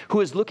person who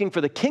is looking for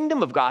the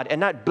kingdom of God and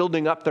not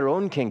building up their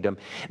own kingdom,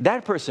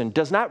 that person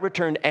does not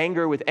return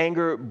anger with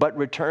anger, but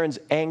returns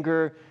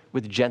anger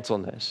with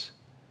gentleness.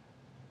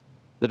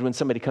 That when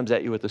somebody comes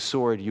at you with a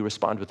sword, you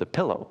respond with a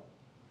pillow.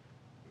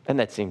 And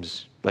that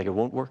seems like it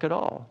won't work at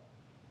all.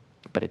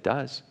 But it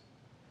does.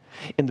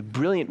 In the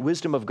brilliant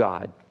wisdom of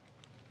God,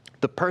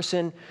 the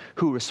person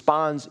who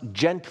responds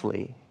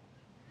gently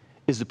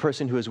is the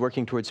person who is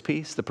working towards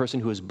peace, the person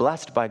who is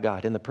blessed by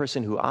God, and the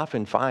person who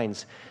often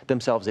finds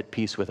themselves at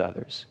peace with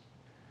others.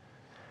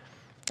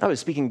 I was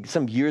speaking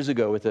some years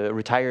ago with a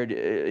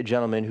retired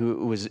gentleman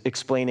who was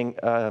explaining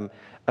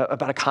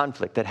about a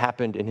conflict that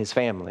happened in his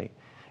family.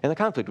 And the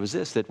conflict was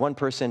this, that one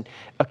person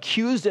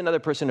accused another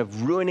person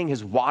of ruining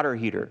his water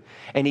heater.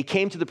 And he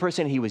came to the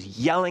person, he was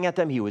yelling at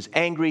them, he was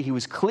angry, he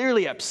was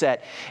clearly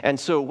upset. And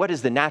so what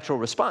is the natural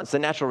response? The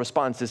natural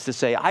response is to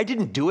say, I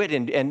didn't do it,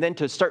 and then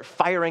to start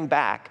firing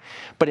back.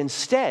 But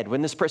instead,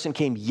 when this person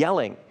came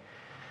yelling,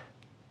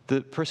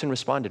 the person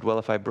responded, well,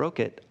 if I broke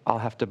it, I'll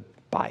have to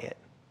buy it.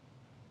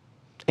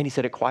 And he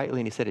said it quietly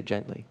and he said it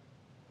gently.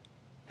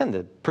 And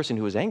the person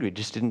who was angry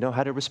just didn't know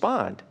how to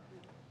respond.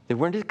 They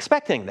weren't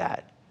expecting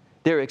that.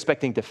 They were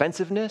expecting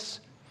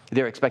defensive,ness,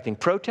 they were expecting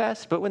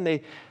protest, but when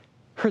they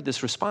heard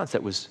this response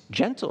that was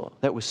gentle,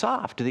 that was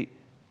soft,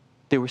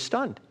 they were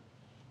stunned.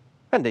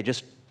 And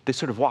they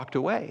sort of walked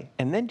away.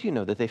 And then do you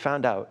know that they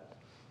found out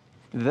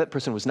that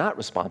person was not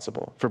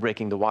responsible for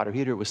breaking the water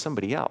heater, it was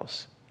somebody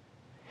else.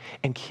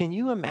 And can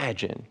you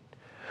imagine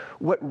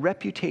what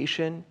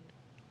reputation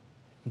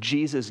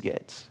Jesus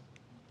gets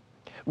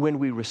when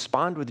we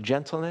respond with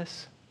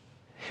gentleness,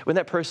 when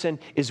that person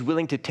is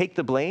willing to take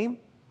the blame,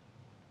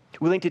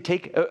 willing to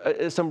take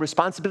some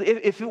responsibility.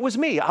 If it was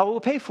me, I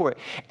will pay for it.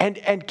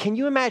 And can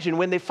you imagine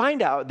when they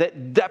find out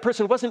that that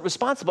person wasn't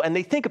responsible and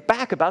they think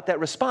back about that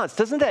response?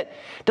 Doesn't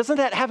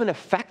that have an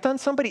effect on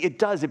somebody? It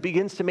does. It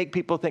begins to make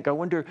people think, I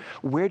wonder,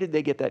 where did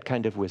they get that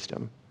kind of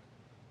wisdom?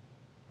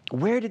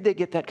 Where did they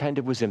get that kind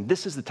of wisdom?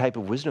 This is the type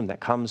of wisdom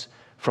that comes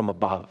from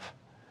above.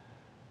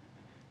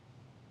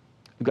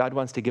 God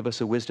wants to give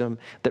us a wisdom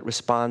that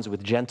responds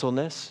with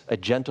gentleness, a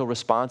gentle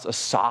response, a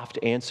soft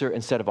answer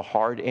instead of a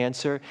hard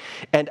answer.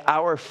 And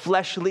our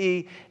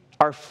fleshly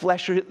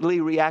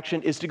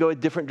reaction is to go a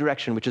different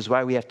direction, which is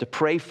why we have to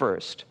pray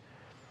first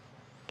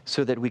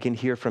so that we can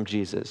hear from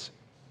Jesus.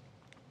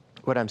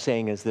 What I'm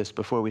saying is this: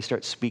 before we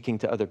start speaking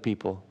to other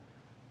people,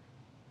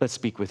 let's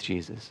speak with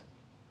Jesus.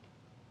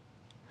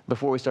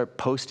 Before we start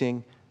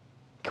posting,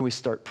 can we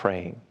start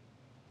praying?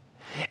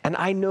 And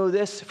I know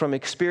this from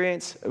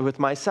experience with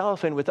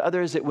myself and with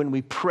others, that when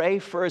we pray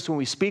first, when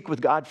we speak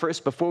with God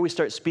first, before we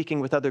start speaking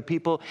with other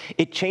people,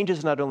 it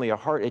changes not only our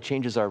heart, it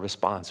changes our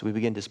response. We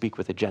begin to speak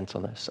with a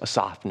gentleness, a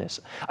softness,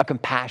 a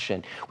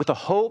compassion, with a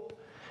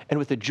hope and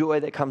with a joy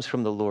that comes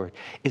from the Lord.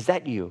 Is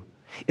that you?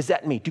 Is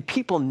that me? Do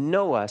people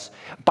know us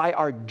by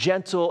our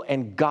gentle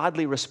and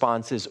godly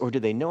responses, or do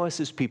they know us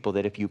as people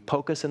that if you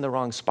poke us in the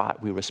wrong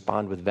spot, we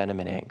respond with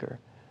venom and anger?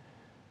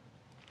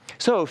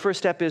 So first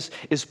step is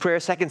prayer.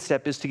 Second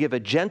step is to give a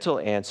gentle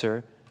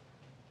answer.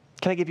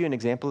 Can I give you an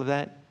example of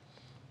that?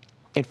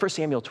 In 1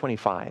 Samuel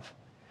 25,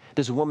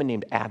 there's a woman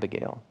named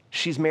Abigail.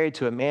 She's married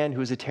to a man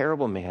who is a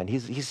terrible man.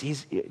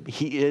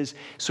 He is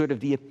sort of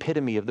the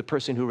epitome of the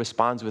person who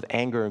responds with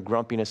anger and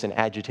grumpiness and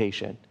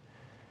agitation.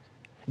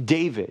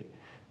 David,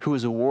 who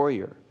was a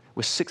warrior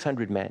with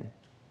 600 men,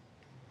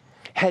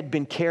 had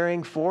been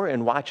caring for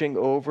and watching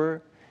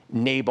over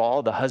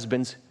Nabal, the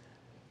husband's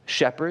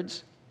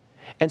shepherds.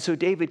 And so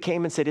David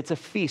came and said, it's a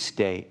feast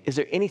day. Is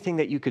there anything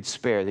that you could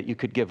spare, that you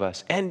could give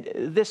us? And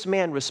this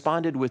man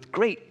responded with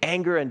great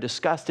anger and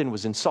disgust and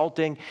was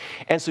insulting.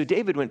 And so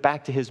David went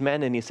back to his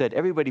men and he said,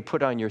 everybody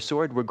put on your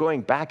sword. We're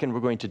going back and we're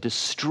going to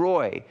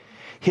destroy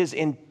his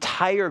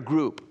entire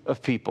group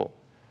of people.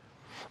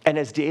 And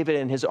as David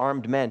and his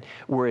armed men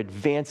were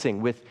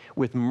advancing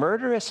with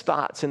murderous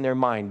thoughts in their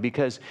mind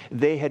because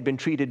they had been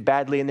treated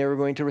badly and they were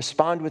going to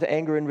respond with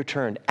anger in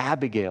return,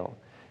 Abigail,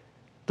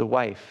 the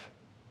wife,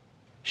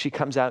 she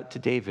comes out to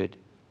David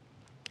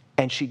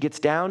and she gets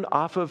down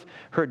off of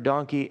her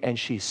donkey and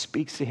she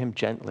speaks to him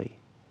gently.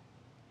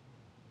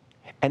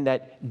 And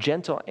that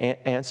gentle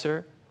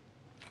answer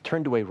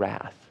turned away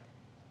wrath.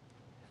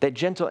 That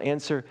gentle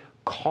answer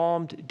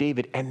calmed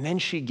David, and then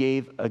she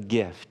gave a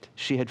gift.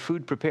 She had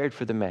food prepared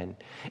for the men,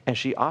 and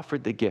she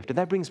offered the gift. And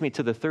that brings me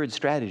to the third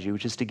strategy,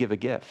 which is to give a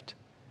gift.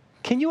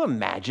 Can you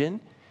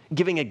imagine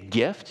giving a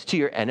gift to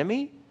your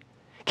enemy?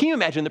 Can you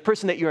imagine the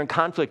person that you're in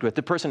conflict with,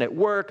 the person at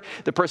work,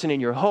 the person in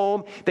your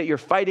home that you're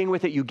fighting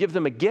with, that you give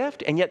them a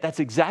gift, and yet that's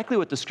exactly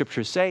what the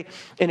scriptures say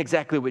and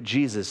exactly what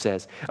Jesus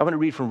says. I want to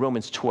read from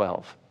Romans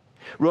 12.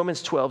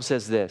 Romans 12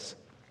 says this: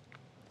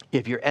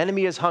 if your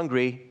enemy is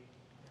hungry,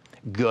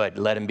 good,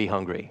 let him be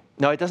hungry.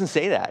 No, it doesn't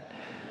say that.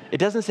 It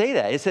doesn't say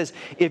that. It says,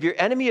 if your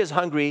enemy is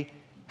hungry,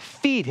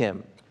 feed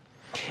him.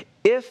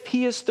 If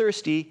he is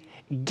thirsty,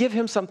 give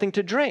him something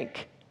to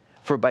drink.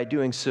 For by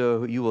doing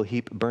so, you will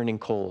heap burning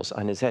coals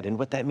on his head. And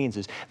what that means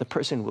is the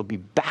person will be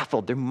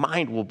baffled. Their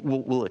mind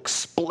will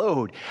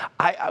explode.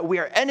 We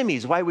are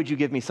enemies. Why would you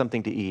give me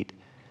something to eat?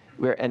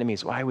 We are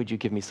enemies. Why would you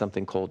give me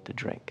something cold to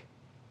drink?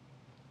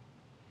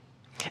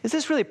 Is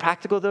this really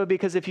practical, though?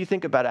 Because if you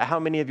think about it, how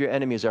many of your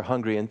enemies are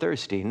hungry and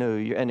thirsty? No,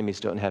 your enemies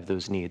don't have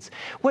those needs.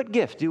 What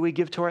gift do we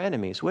give to our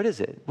enemies? What is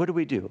it? What do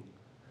we do?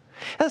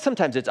 And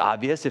sometimes it's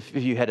obvious. If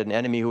you had an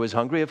enemy who was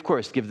hungry, of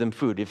course, give them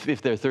food.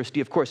 If they're thirsty,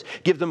 of course,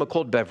 give them a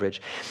cold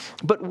beverage.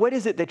 But what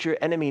is it that your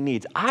enemy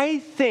needs? I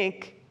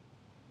think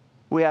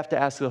we have to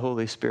ask the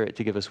Holy Spirit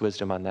to give us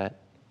wisdom on that.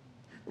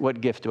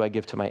 What gift do I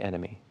give to my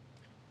enemy?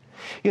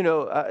 You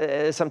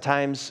know,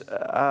 sometimes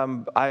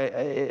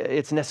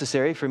it's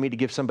necessary for me to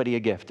give somebody a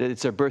gift.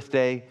 It's their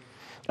birthday,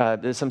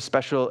 there's some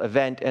special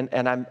event,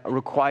 and I'm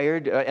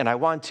required, and I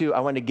want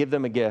to give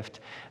them a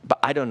gift, but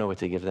I don't know what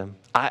to give them.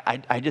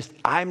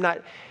 I'm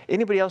not,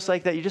 anybody else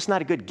like that? You're just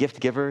not a good gift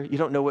giver. You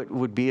don't know what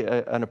would be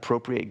an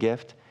appropriate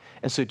gift.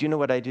 And so do you know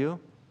what I do?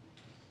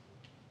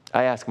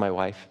 I ask my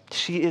wife.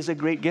 She is a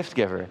great gift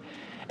giver.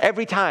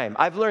 Every time,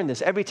 I've learned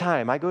this, every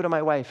time I go to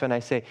my wife and I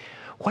say,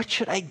 what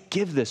should I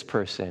give this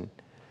person?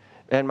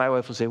 And my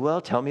wife will say, well,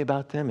 tell me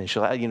about them. And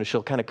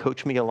she'll kind of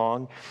coach me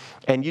along.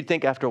 And you'd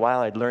think after a while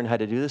I'd learn how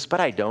to do this,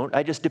 but I don't.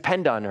 I just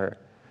depend on her.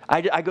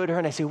 I go to her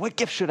and I say, what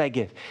gift should I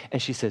give?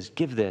 And she says,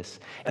 give this.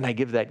 And I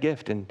give that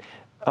gift. And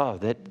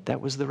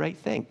that was the right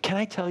thing. Can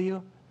I tell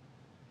you,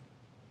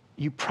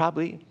 you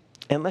probably,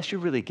 unless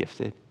you're really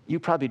gifted, you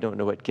probably don't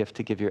know what gift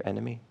to give your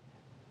enemy.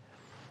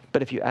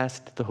 But if you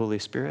asked the Holy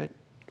Spirit,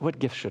 what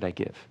gift should I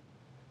give?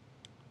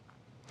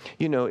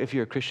 You know, if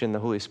you're a Christian, the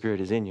Holy Spirit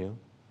is in you,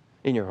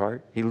 in your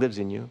heart. He lives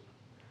in you.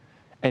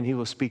 And he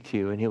will speak to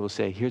you and he will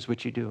say, here's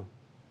what you do.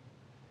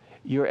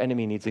 Your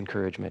enemy needs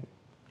encouragement.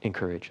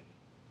 Encourage.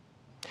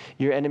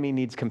 Your enemy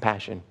needs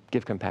compassion.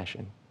 Give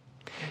compassion.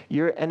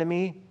 Your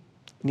enemy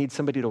needs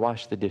somebody to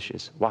wash the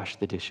dishes. Wash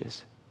the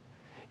dishes.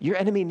 Your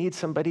enemy needs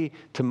somebody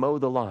to mow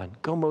the lawn.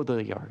 Go mow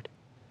the yard.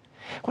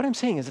 What I'm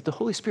saying is that the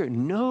Holy Spirit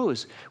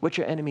knows what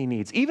your enemy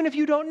needs, even if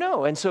you don't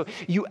know. And so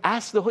you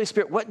ask the Holy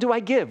Spirit, what do I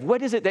give?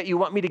 What is it that you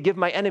want me to give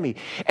my enemy?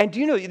 And do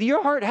you know,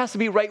 your heart has to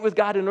be right with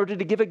God in order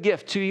to give a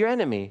gift to your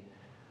enemy.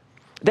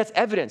 That's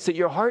evidence that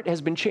your heart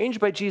has been changed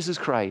by Jesus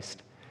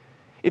Christ.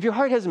 If your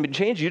heart hasn't been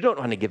changed, you don't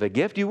want to give a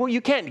gift.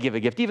 You can't give a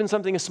gift. Even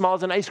something as small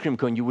as an ice cream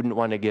cone you wouldn't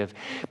want to give.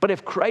 But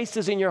if Christ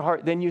is in your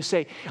heart, then you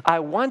say,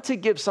 I want to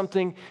give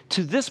something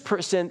to this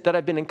person that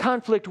I've been in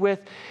conflict with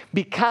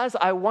because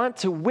I want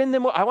to win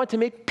them. I want to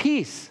make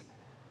peace.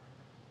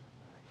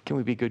 Can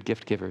we be good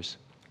gift givers?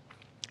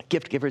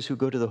 Gift givers who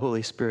go to the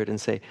Holy Spirit and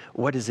say,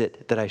 what is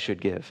it that I should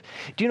give?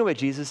 Do you know what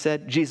Jesus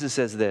said? Jesus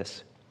says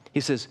this.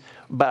 He says,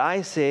 but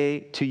I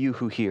say to you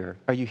who hear.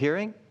 Are you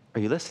hearing?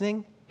 Are you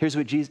listening? Here's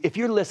what Jesus, if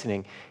you're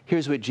listening,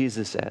 here's what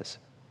Jesus says.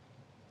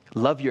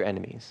 Love your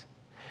enemies.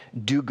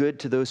 Do good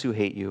to those who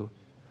hate you.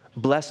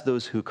 Bless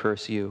those who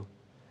curse you.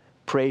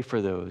 Pray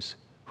for those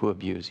who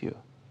abuse you.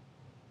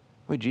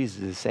 What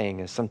Jesus is saying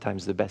is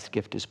sometimes the best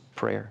gift is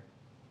prayer.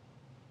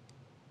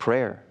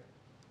 Prayer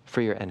for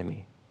your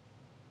enemy.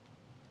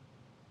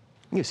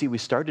 You see, we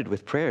started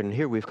with prayer, and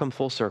here we've come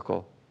full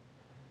circle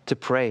to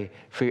pray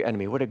for your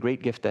enemy. What a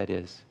great gift that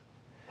is.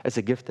 It's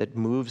a gift that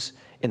moves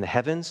in the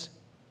heavens.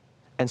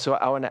 And so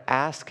I want to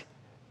ask,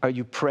 are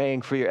you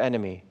praying for your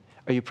enemy?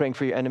 Are you praying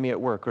for your enemy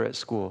at work or at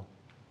school?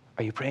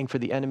 Are you praying for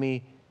the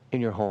enemy in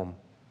your home?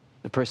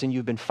 The person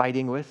you've been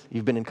fighting with,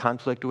 you've been in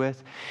conflict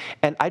with?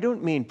 And I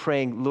don't mean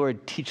praying,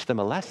 Lord, teach them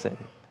a lesson.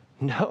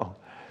 No.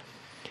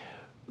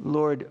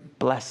 Lord,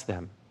 bless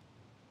them.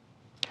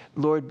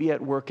 Lord, be at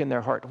work in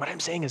their heart. What I'm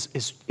saying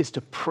is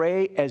to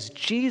pray as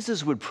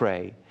Jesus would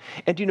pray.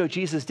 And you know,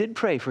 Jesus did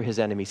pray for his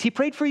enemies. He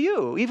prayed for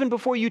you. Even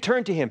before you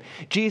turned to him,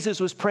 Jesus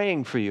was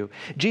praying for you.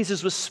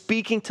 Jesus was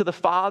speaking to the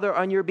Father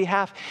on your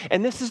behalf.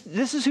 And this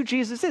is who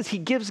Jesus is. He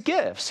gives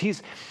gifts.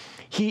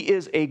 He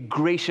is a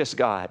gracious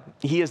God.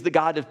 He is the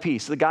God of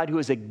peace, the God who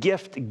is a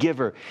gift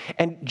giver.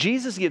 And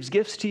Jesus gives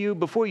gifts to you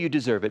before you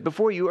deserve it,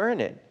 before you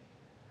earn it.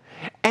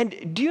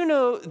 And do you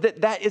know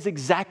that that is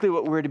exactly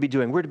what we're to be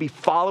doing? We're to be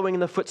following in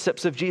the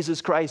footsteps of Jesus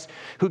Christ,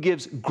 who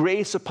gives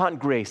grace upon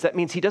grace. That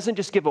means he doesn't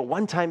just give a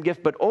one-time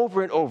gift, but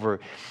over and over.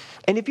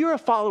 And if you're a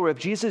follower of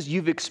Jesus,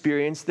 you've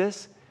experienced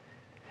this.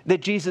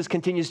 that Jesus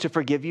continues to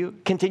forgive you,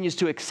 continues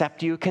to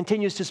accept you,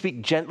 continues to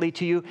speak gently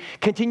to you,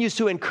 continues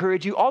to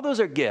encourage you. All those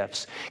are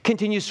gifts.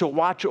 Continues to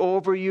watch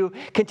over you,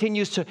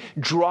 continues to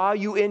draw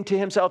you into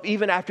himself.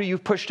 Even after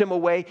you've pushed him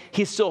away,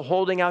 he's still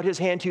holding out his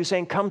hand to you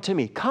saying, come to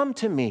me, come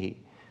to me.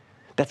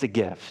 That's a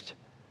gift.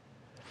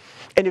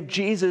 And if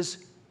Jesus,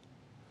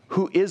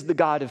 who is the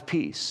God of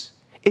peace,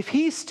 if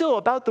he's still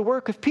about the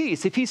work of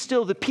peace, if he's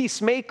still the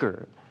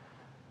peacemaker,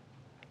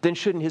 then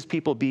shouldn't his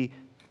people be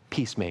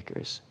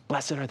peacemakers?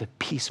 Blessed are the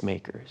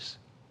peacemakers.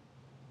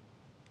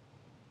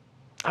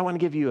 I want to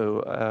give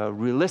you a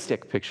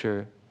realistic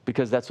picture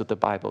because that's what the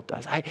Bible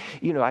does.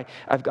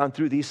 I've gone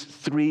through these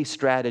 3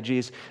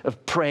 strategies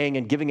of praying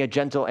and giving a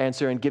gentle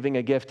answer and giving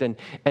a gift,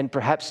 and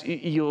perhaps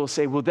you'll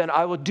say, well, then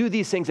I will do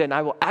these things and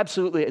I will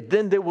absolutely,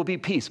 then there will be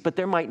peace, but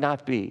there might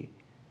not be.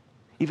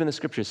 Even the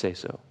scriptures say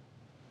so.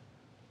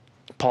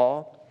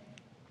 Paul,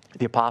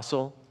 the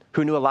apostle,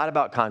 who knew a lot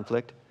about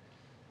conflict,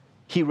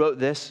 he wrote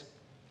this.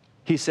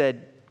 He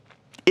said,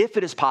 if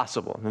it is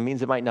possible, it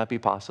means it might not be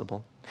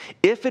possible.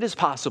 If it is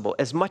possible,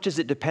 as much as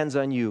it depends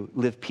on you,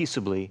 live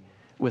peaceably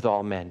with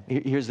all men.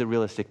 Here's the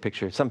realistic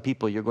picture. Some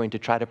people, you're going to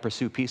try to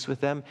pursue peace with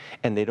them,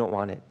 and they don't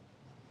want it.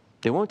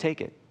 They won't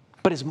take it.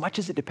 But as much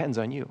as it depends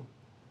on you,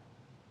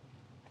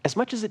 as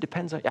much as it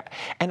depends on you.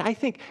 And I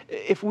think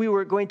if we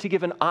were going to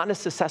give an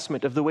honest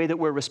assessment of the way that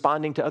we're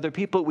responding to other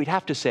people, we'd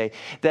have to say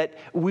that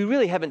we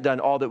really haven't done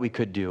all that we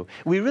could do.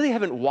 We really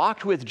haven't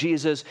walked with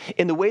Jesus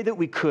in the way that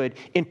we could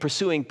in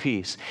pursuing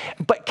peace.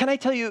 But can I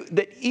tell you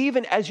that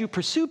even as you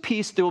pursue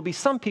peace, there will be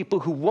some people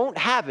who won't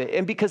have it,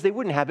 and because they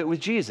wouldn't have it with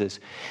Jesus.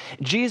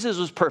 Jesus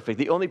was perfect,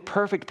 the only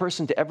perfect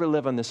person to ever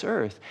live on this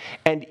earth.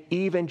 And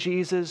even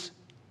Jesus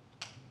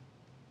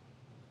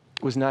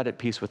was not at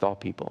peace with all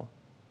people.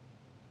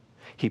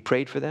 He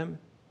prayed for them.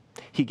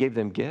 He gave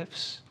them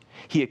gifts.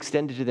 He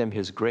extended to them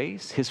his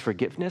grace, his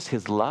forgiveness,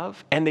 his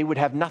love, and they would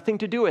have nothing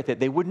to do with it.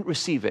 They wouldn't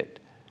receive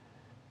it.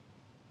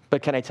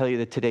 But can I tell you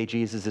that today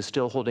Jesus is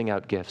still holding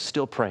out gifts,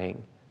 still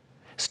praying,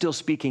 still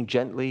speaking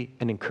gently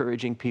and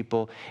encouraging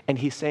people, and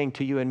he's saying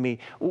to you and me,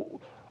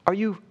 are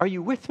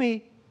you with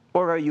me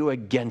or are you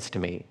against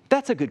me?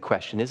 That's a good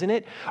question, isn't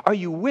it? Are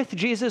you with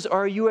Jesus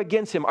or are you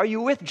against him? Are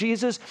you with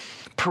Jesus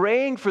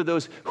praying for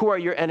those who are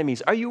your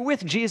enemies? Are you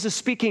with Jesus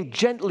speaking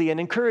gently and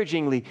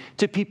encouragingly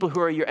to people who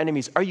are your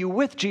enemies? Are you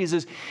with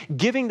Jesus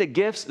giving the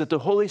gifts that the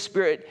Holy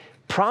Spirit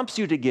prompts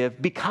you to give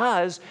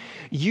because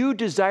you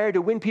desire to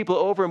win people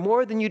over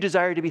more than you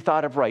desire to be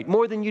thought of right,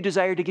 more than you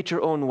desire to get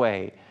your own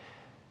way?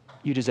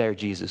 You desire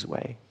Jesus'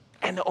 way.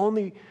 And the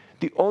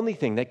only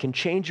thing that can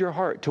change your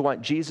heart to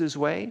want Jesus'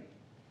 way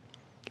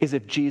is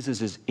if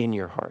Jesus is in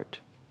your heart.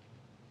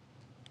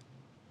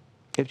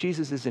 If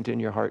Jesus isn't in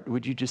your heart,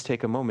 would you just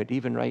take a moment,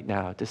 even right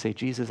now, to say,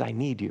 Jesus, I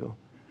need you.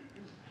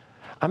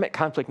 I'm at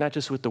conflict not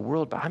just with the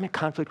world, but I'm at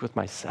conflict with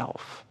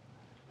myself.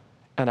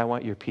 And I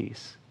want your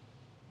peace.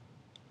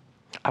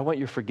 I want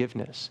your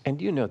forgiveness.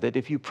 And you know that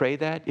if you pray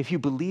that, if you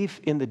believe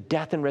in the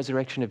death and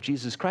resurrection of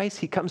Jesus Christ,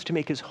 he comes to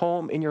make his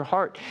home in your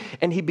heart.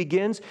 And he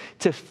begins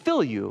to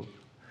fill you,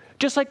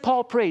 just like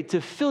Paul prayed, to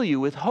fill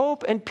you with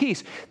hope and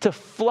peace, to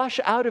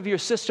flush out of your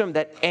system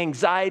that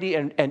anxiety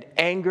and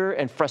anger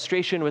and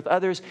frustration with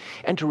others,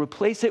 and to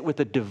replace it with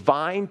a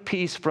divine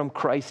peace from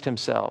Christ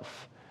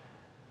himself.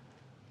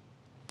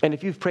 And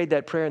if you've prayed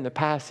that prayer in the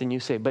past and you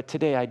say, but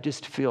today I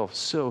just feel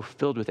so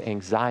filled with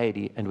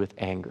anxiety and with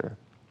anger,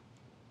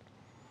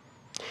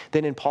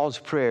 then in Paul's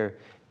prayer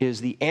is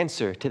the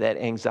answer to that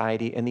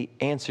anxiety and the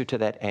answer to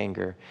that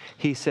anger.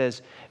 He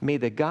says, may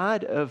the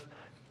God of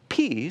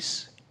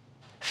peace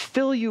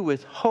fill you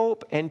with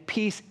hope and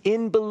peace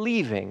in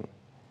believing.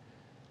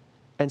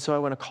 And so I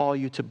want to call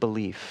you to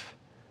belief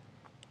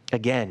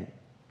again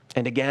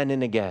and again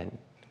and again.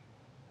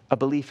 A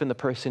belief in the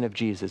person of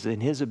Jesus, in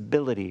his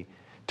ability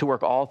to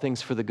work all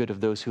things for the good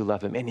of those who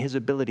love him, and his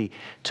ability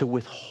to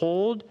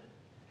withhold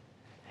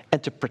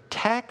and to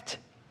protect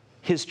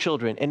his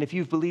children. And if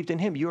you've believed in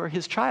him, you are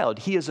his child.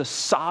 He is a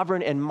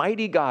sovereign and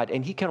mighty God,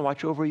 and he can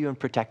watch over you and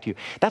protect you.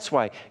 That's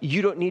why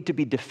you don't need to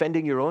be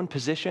defending your own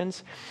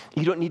positions.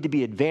 You don't need to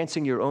be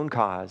advancing your own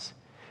cause.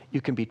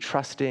 You can be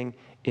trusting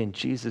in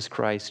Jesus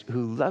Christ,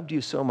 who loved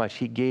you so much,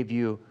 he gave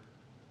you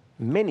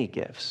many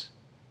gifts.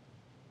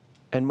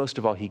 And most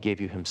of all, he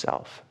gave you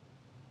himself.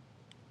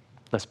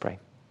 Let's pray.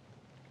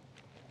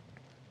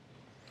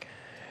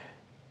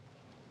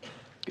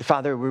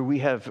 Father, where we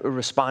have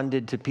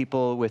responded to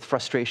people with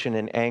frustration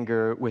and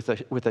anger, with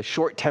a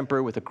short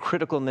temper, with a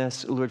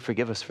criticalness, Lord,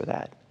 forgive us for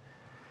that.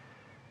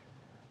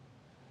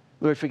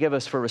 Lord, forgive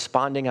us for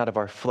responding out of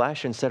our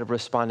flesh instead of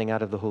responding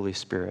out of the Holy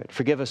Spirit.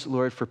 Forgive us,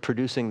 Lord, for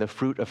producing the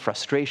fruit of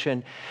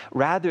frustration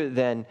rather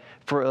than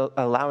for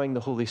allowing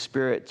the Holy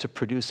Spirit to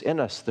produce in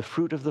us the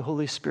fruit of the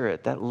Holy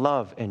Spirit, that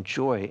love and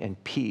joy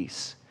and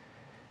peace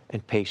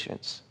and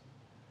patience.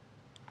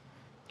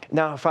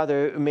 Now,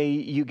 Father, may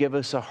you give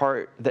us a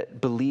heart that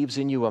believes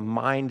in you, a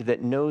mind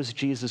that knows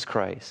Jesus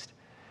Christ.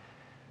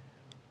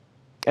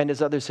 And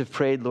as others have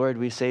prayed, Lord,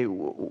 we say,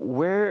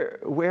 where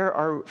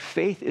our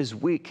faith is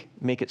weak,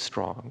 make it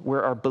strong.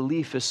 Where our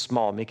belief is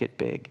small, make it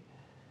big.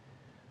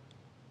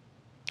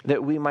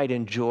 that we might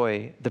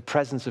enjoy the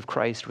presence of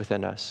Christ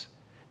within us,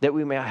 that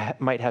we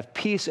might have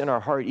peace in our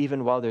heart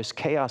even while there's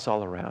chaos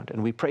all around.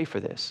 And we pray for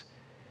this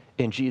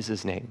in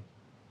Jesus' name.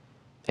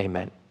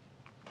 Amen.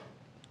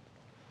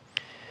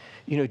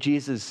 You know,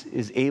 Jesus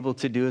is able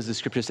to do, as the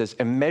scripture says,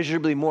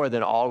 immeasurably more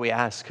than all we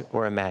ask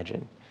or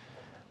imagine.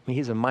 I mean,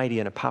 he's a mighty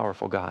and a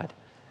powerful God.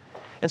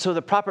 And so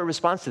the proper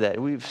response to that,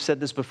 we've said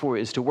this before,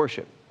 is to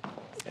worship.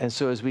 And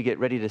so as we get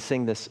ready to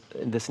sing this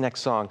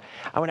next song,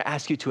 I want to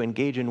ask you to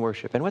engage in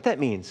worship. And what that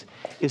means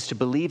is to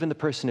believe in the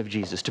person of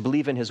Jesus, to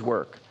believe in his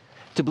work,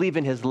 to believe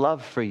in his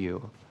love for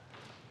you,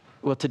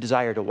 well, to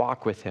desire to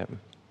walk with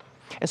him.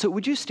 And so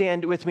would you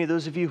stand with me,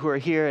 those of you who are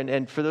here,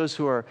 and for those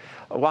who are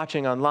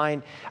watching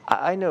online,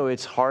 I know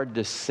it's hard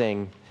to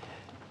sing,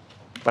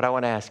 but I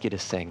want to ask you to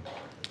sing.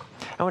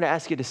 I want to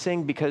ask you to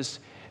sing because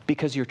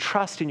your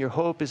trust and your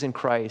hope is in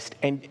Christ,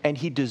 and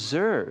he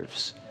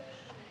deserves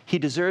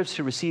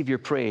to receive your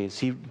praise.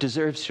 He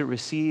deserves to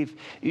receive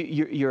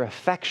your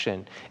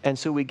affection. And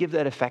so we give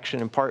that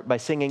affection in part by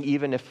singing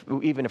even if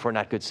we're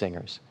not good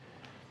singers.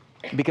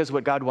 Because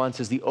what God wants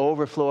is the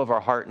overflow of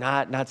our heart,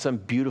 not some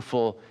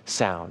beautiful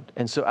sound.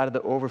 And so out of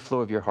the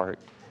overflow of your heart,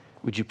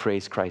 would you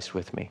praise Christ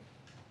with me?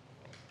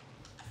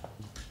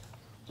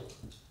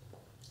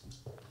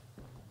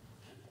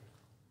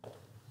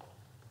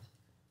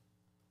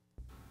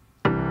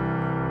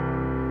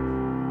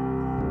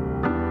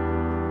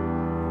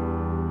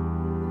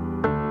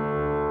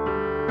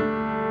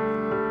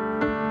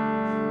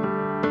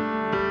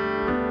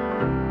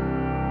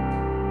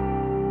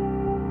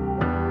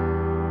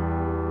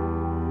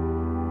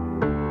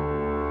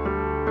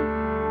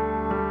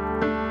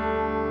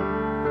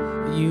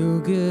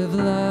 You give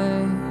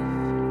life,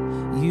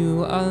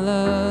 you are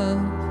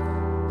love,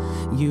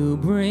 you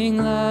bring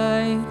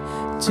light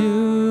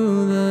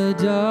to the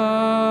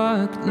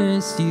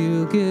darkness,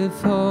 you give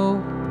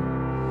hope,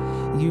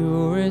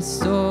 you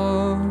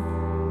restore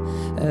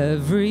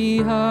every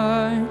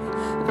heart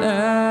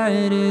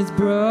that is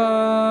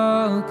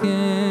broken.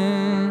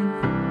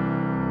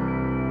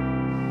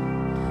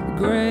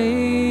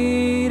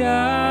 Great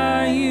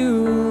are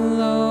you,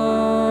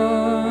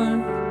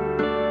 Lord.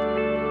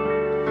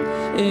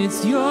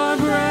 It's your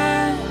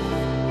breath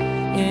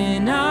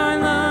in our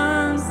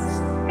lungs,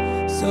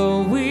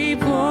 so we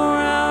pour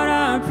out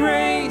our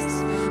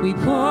praise. We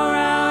pour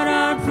out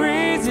our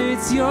praise.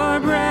 It's your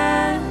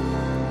breath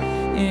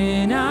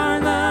in our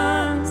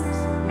lungs,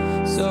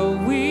 so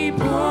we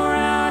pour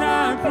out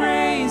our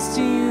praise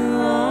to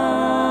you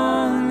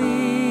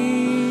only.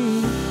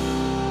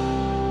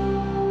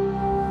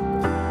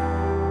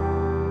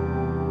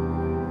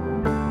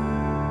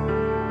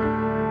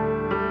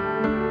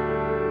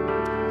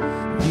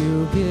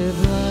 You give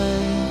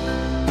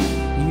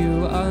life,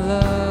 you are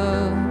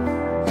love,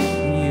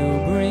 you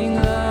bring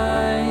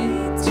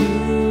light to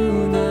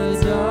the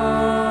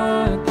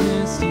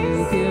darkness,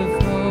 you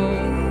give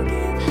hope,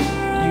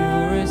 you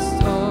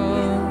restore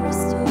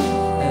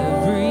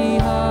every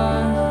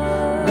heart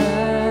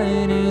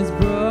that is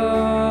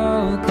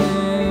broken.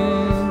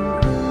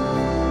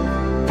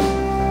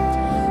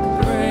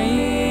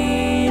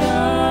 Great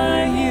are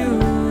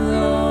you,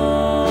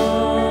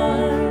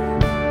 Lord.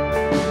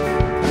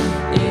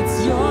 It's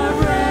your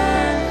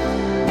breath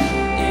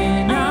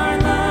in our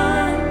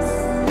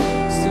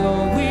lungs,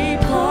 so we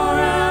pour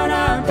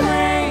out our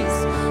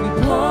praise.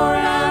 We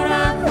pour out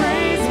our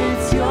praise.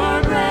 It's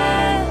your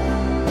breath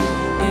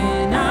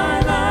in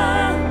our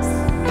lungs,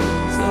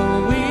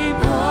 so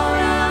we pour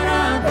out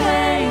our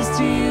praise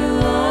to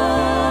you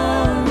only.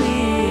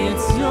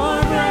 It's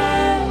your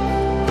breath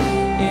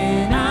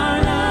in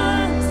our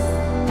lungs,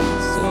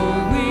 so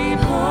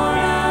we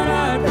pour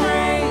out our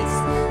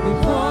praise. We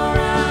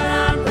pour out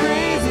our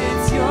praise.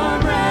 It's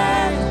your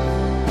breath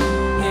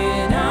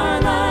in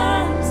our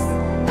lungs,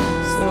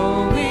 so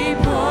we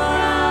pour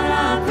out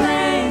our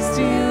praise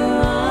to you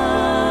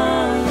only.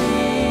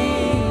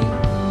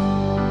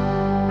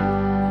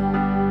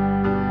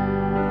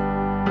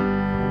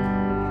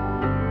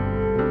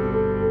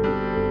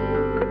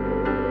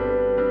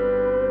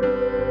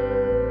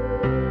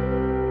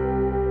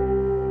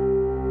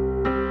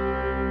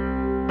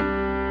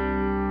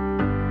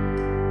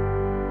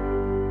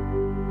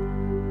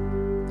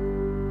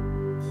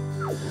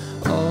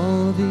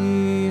 All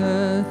the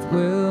earth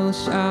will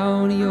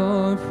shout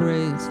your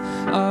praise.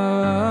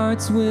 Our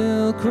hearts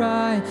will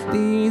cry.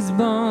 These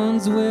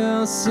bones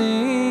will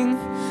sing.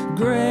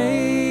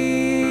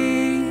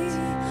 Great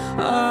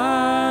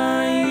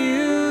are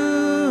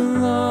you,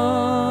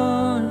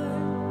 Lord.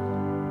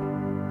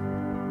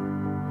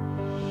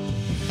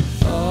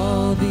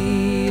 All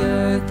the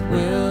earth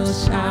will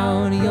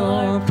shout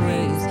your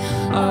praise.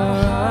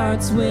 Our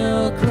hearts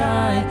will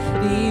cry.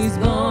 These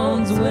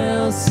bones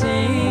will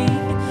sing.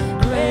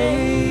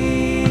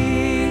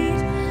 Great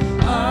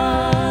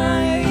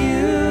are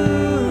you,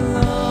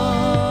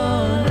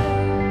 Lord.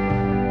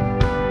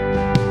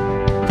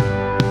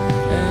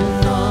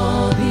 And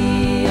all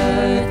the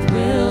earth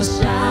will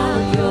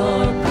shout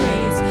your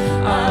praise.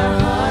 Our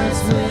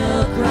hearts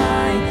will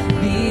cry.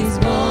 These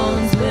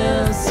bones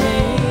will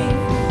sing.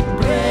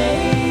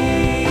 Great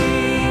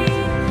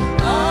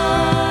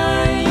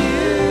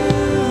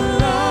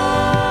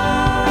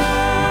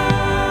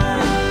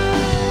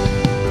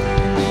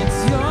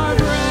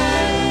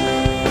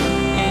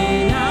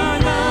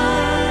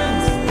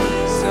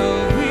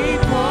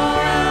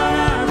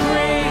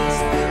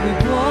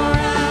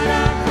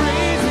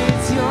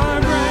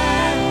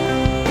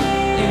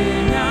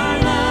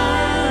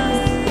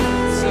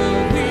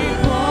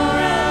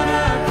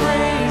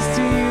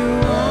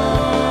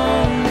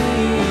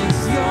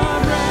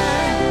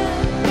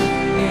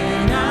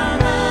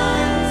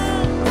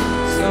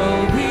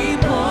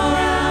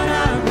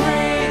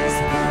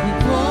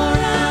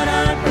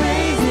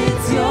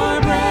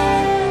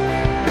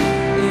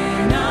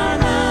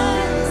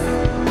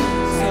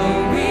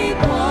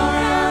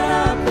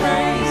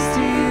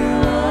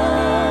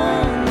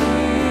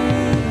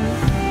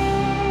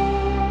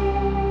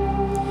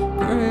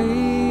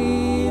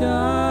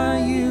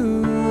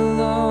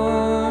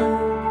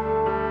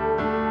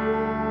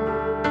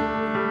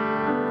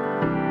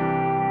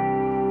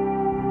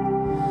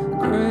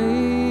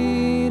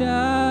Great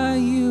are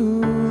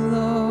you,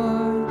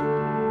 Lord.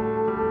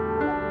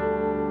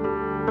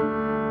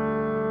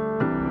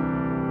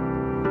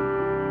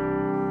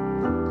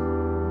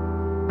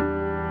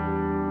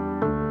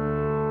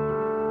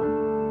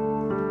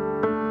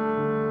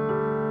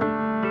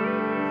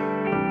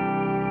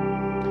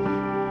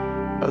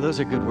 Oh, those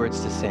are good words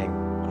to sing.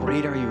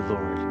 Great are you,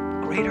 Lord.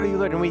 Great are you,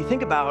 Lord. And when you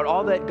think about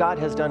all that God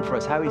has done for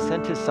us, how he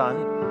sent his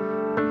son,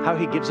 how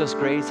he gives us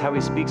grace, how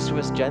he speaks to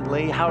us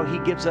gently, how he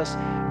gives us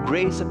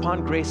grace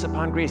upon grace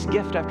upon grace,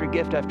 gift after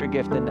gift after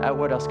gift, and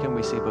what else can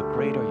we say but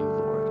great are you,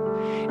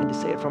 Lord? And to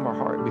say it from our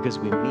heart because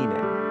we mean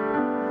it.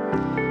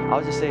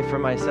 I'll just say for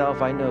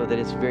myself, I know that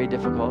it's very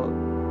difficult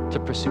to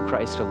pursue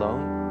Christ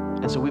alone.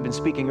 And so we've been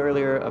speaking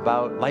earlier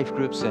about life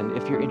groups, and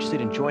if you're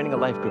interested in joining a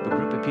life group, a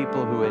group of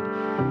people who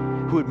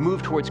would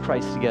move towards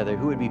Christ together,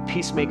 who would be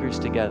peacemakers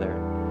together,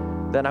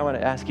 then I want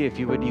to ask you if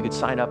you could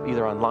sign up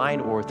either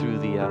online or through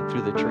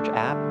the church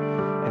app,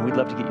 and we'd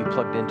love to get you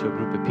plugged into a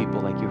group of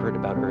people like you heard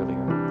about earlier.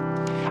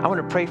 I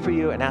want to pray for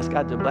you and ask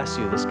God to bless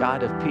you, this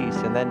God of peace.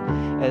 And then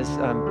as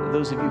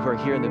those of you who are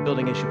here in the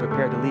building, as you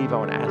prepare to leave, I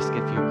want to ask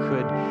if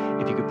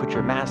you could put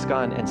your mask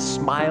on and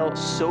smile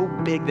so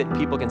big that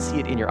people can see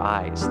it in your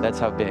eyes. That's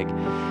how big.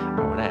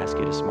 I want to ask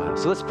you to smile.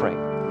 So let's pray.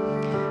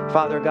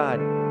 Father God,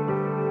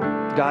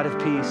 God of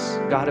peace,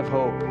 God of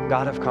hope,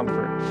 God of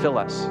comfort, fill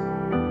us.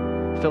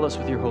 Fill us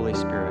with your Holy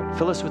Spirit.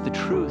 Fill us with the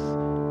truth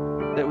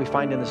that we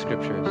find in the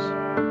Scriptures.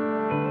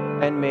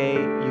 And may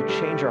you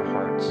change our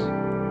hearts,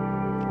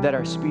 that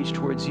our speech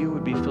towards you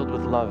would be filled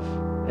with love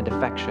and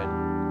affection,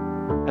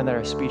 and that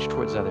our speech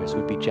towards others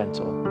would be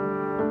gentle.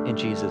 In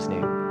Jesus'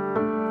 name,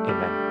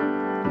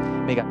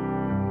 amen. May God.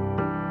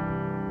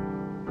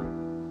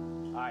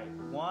 All right,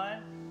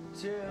 1,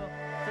 2,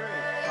 3.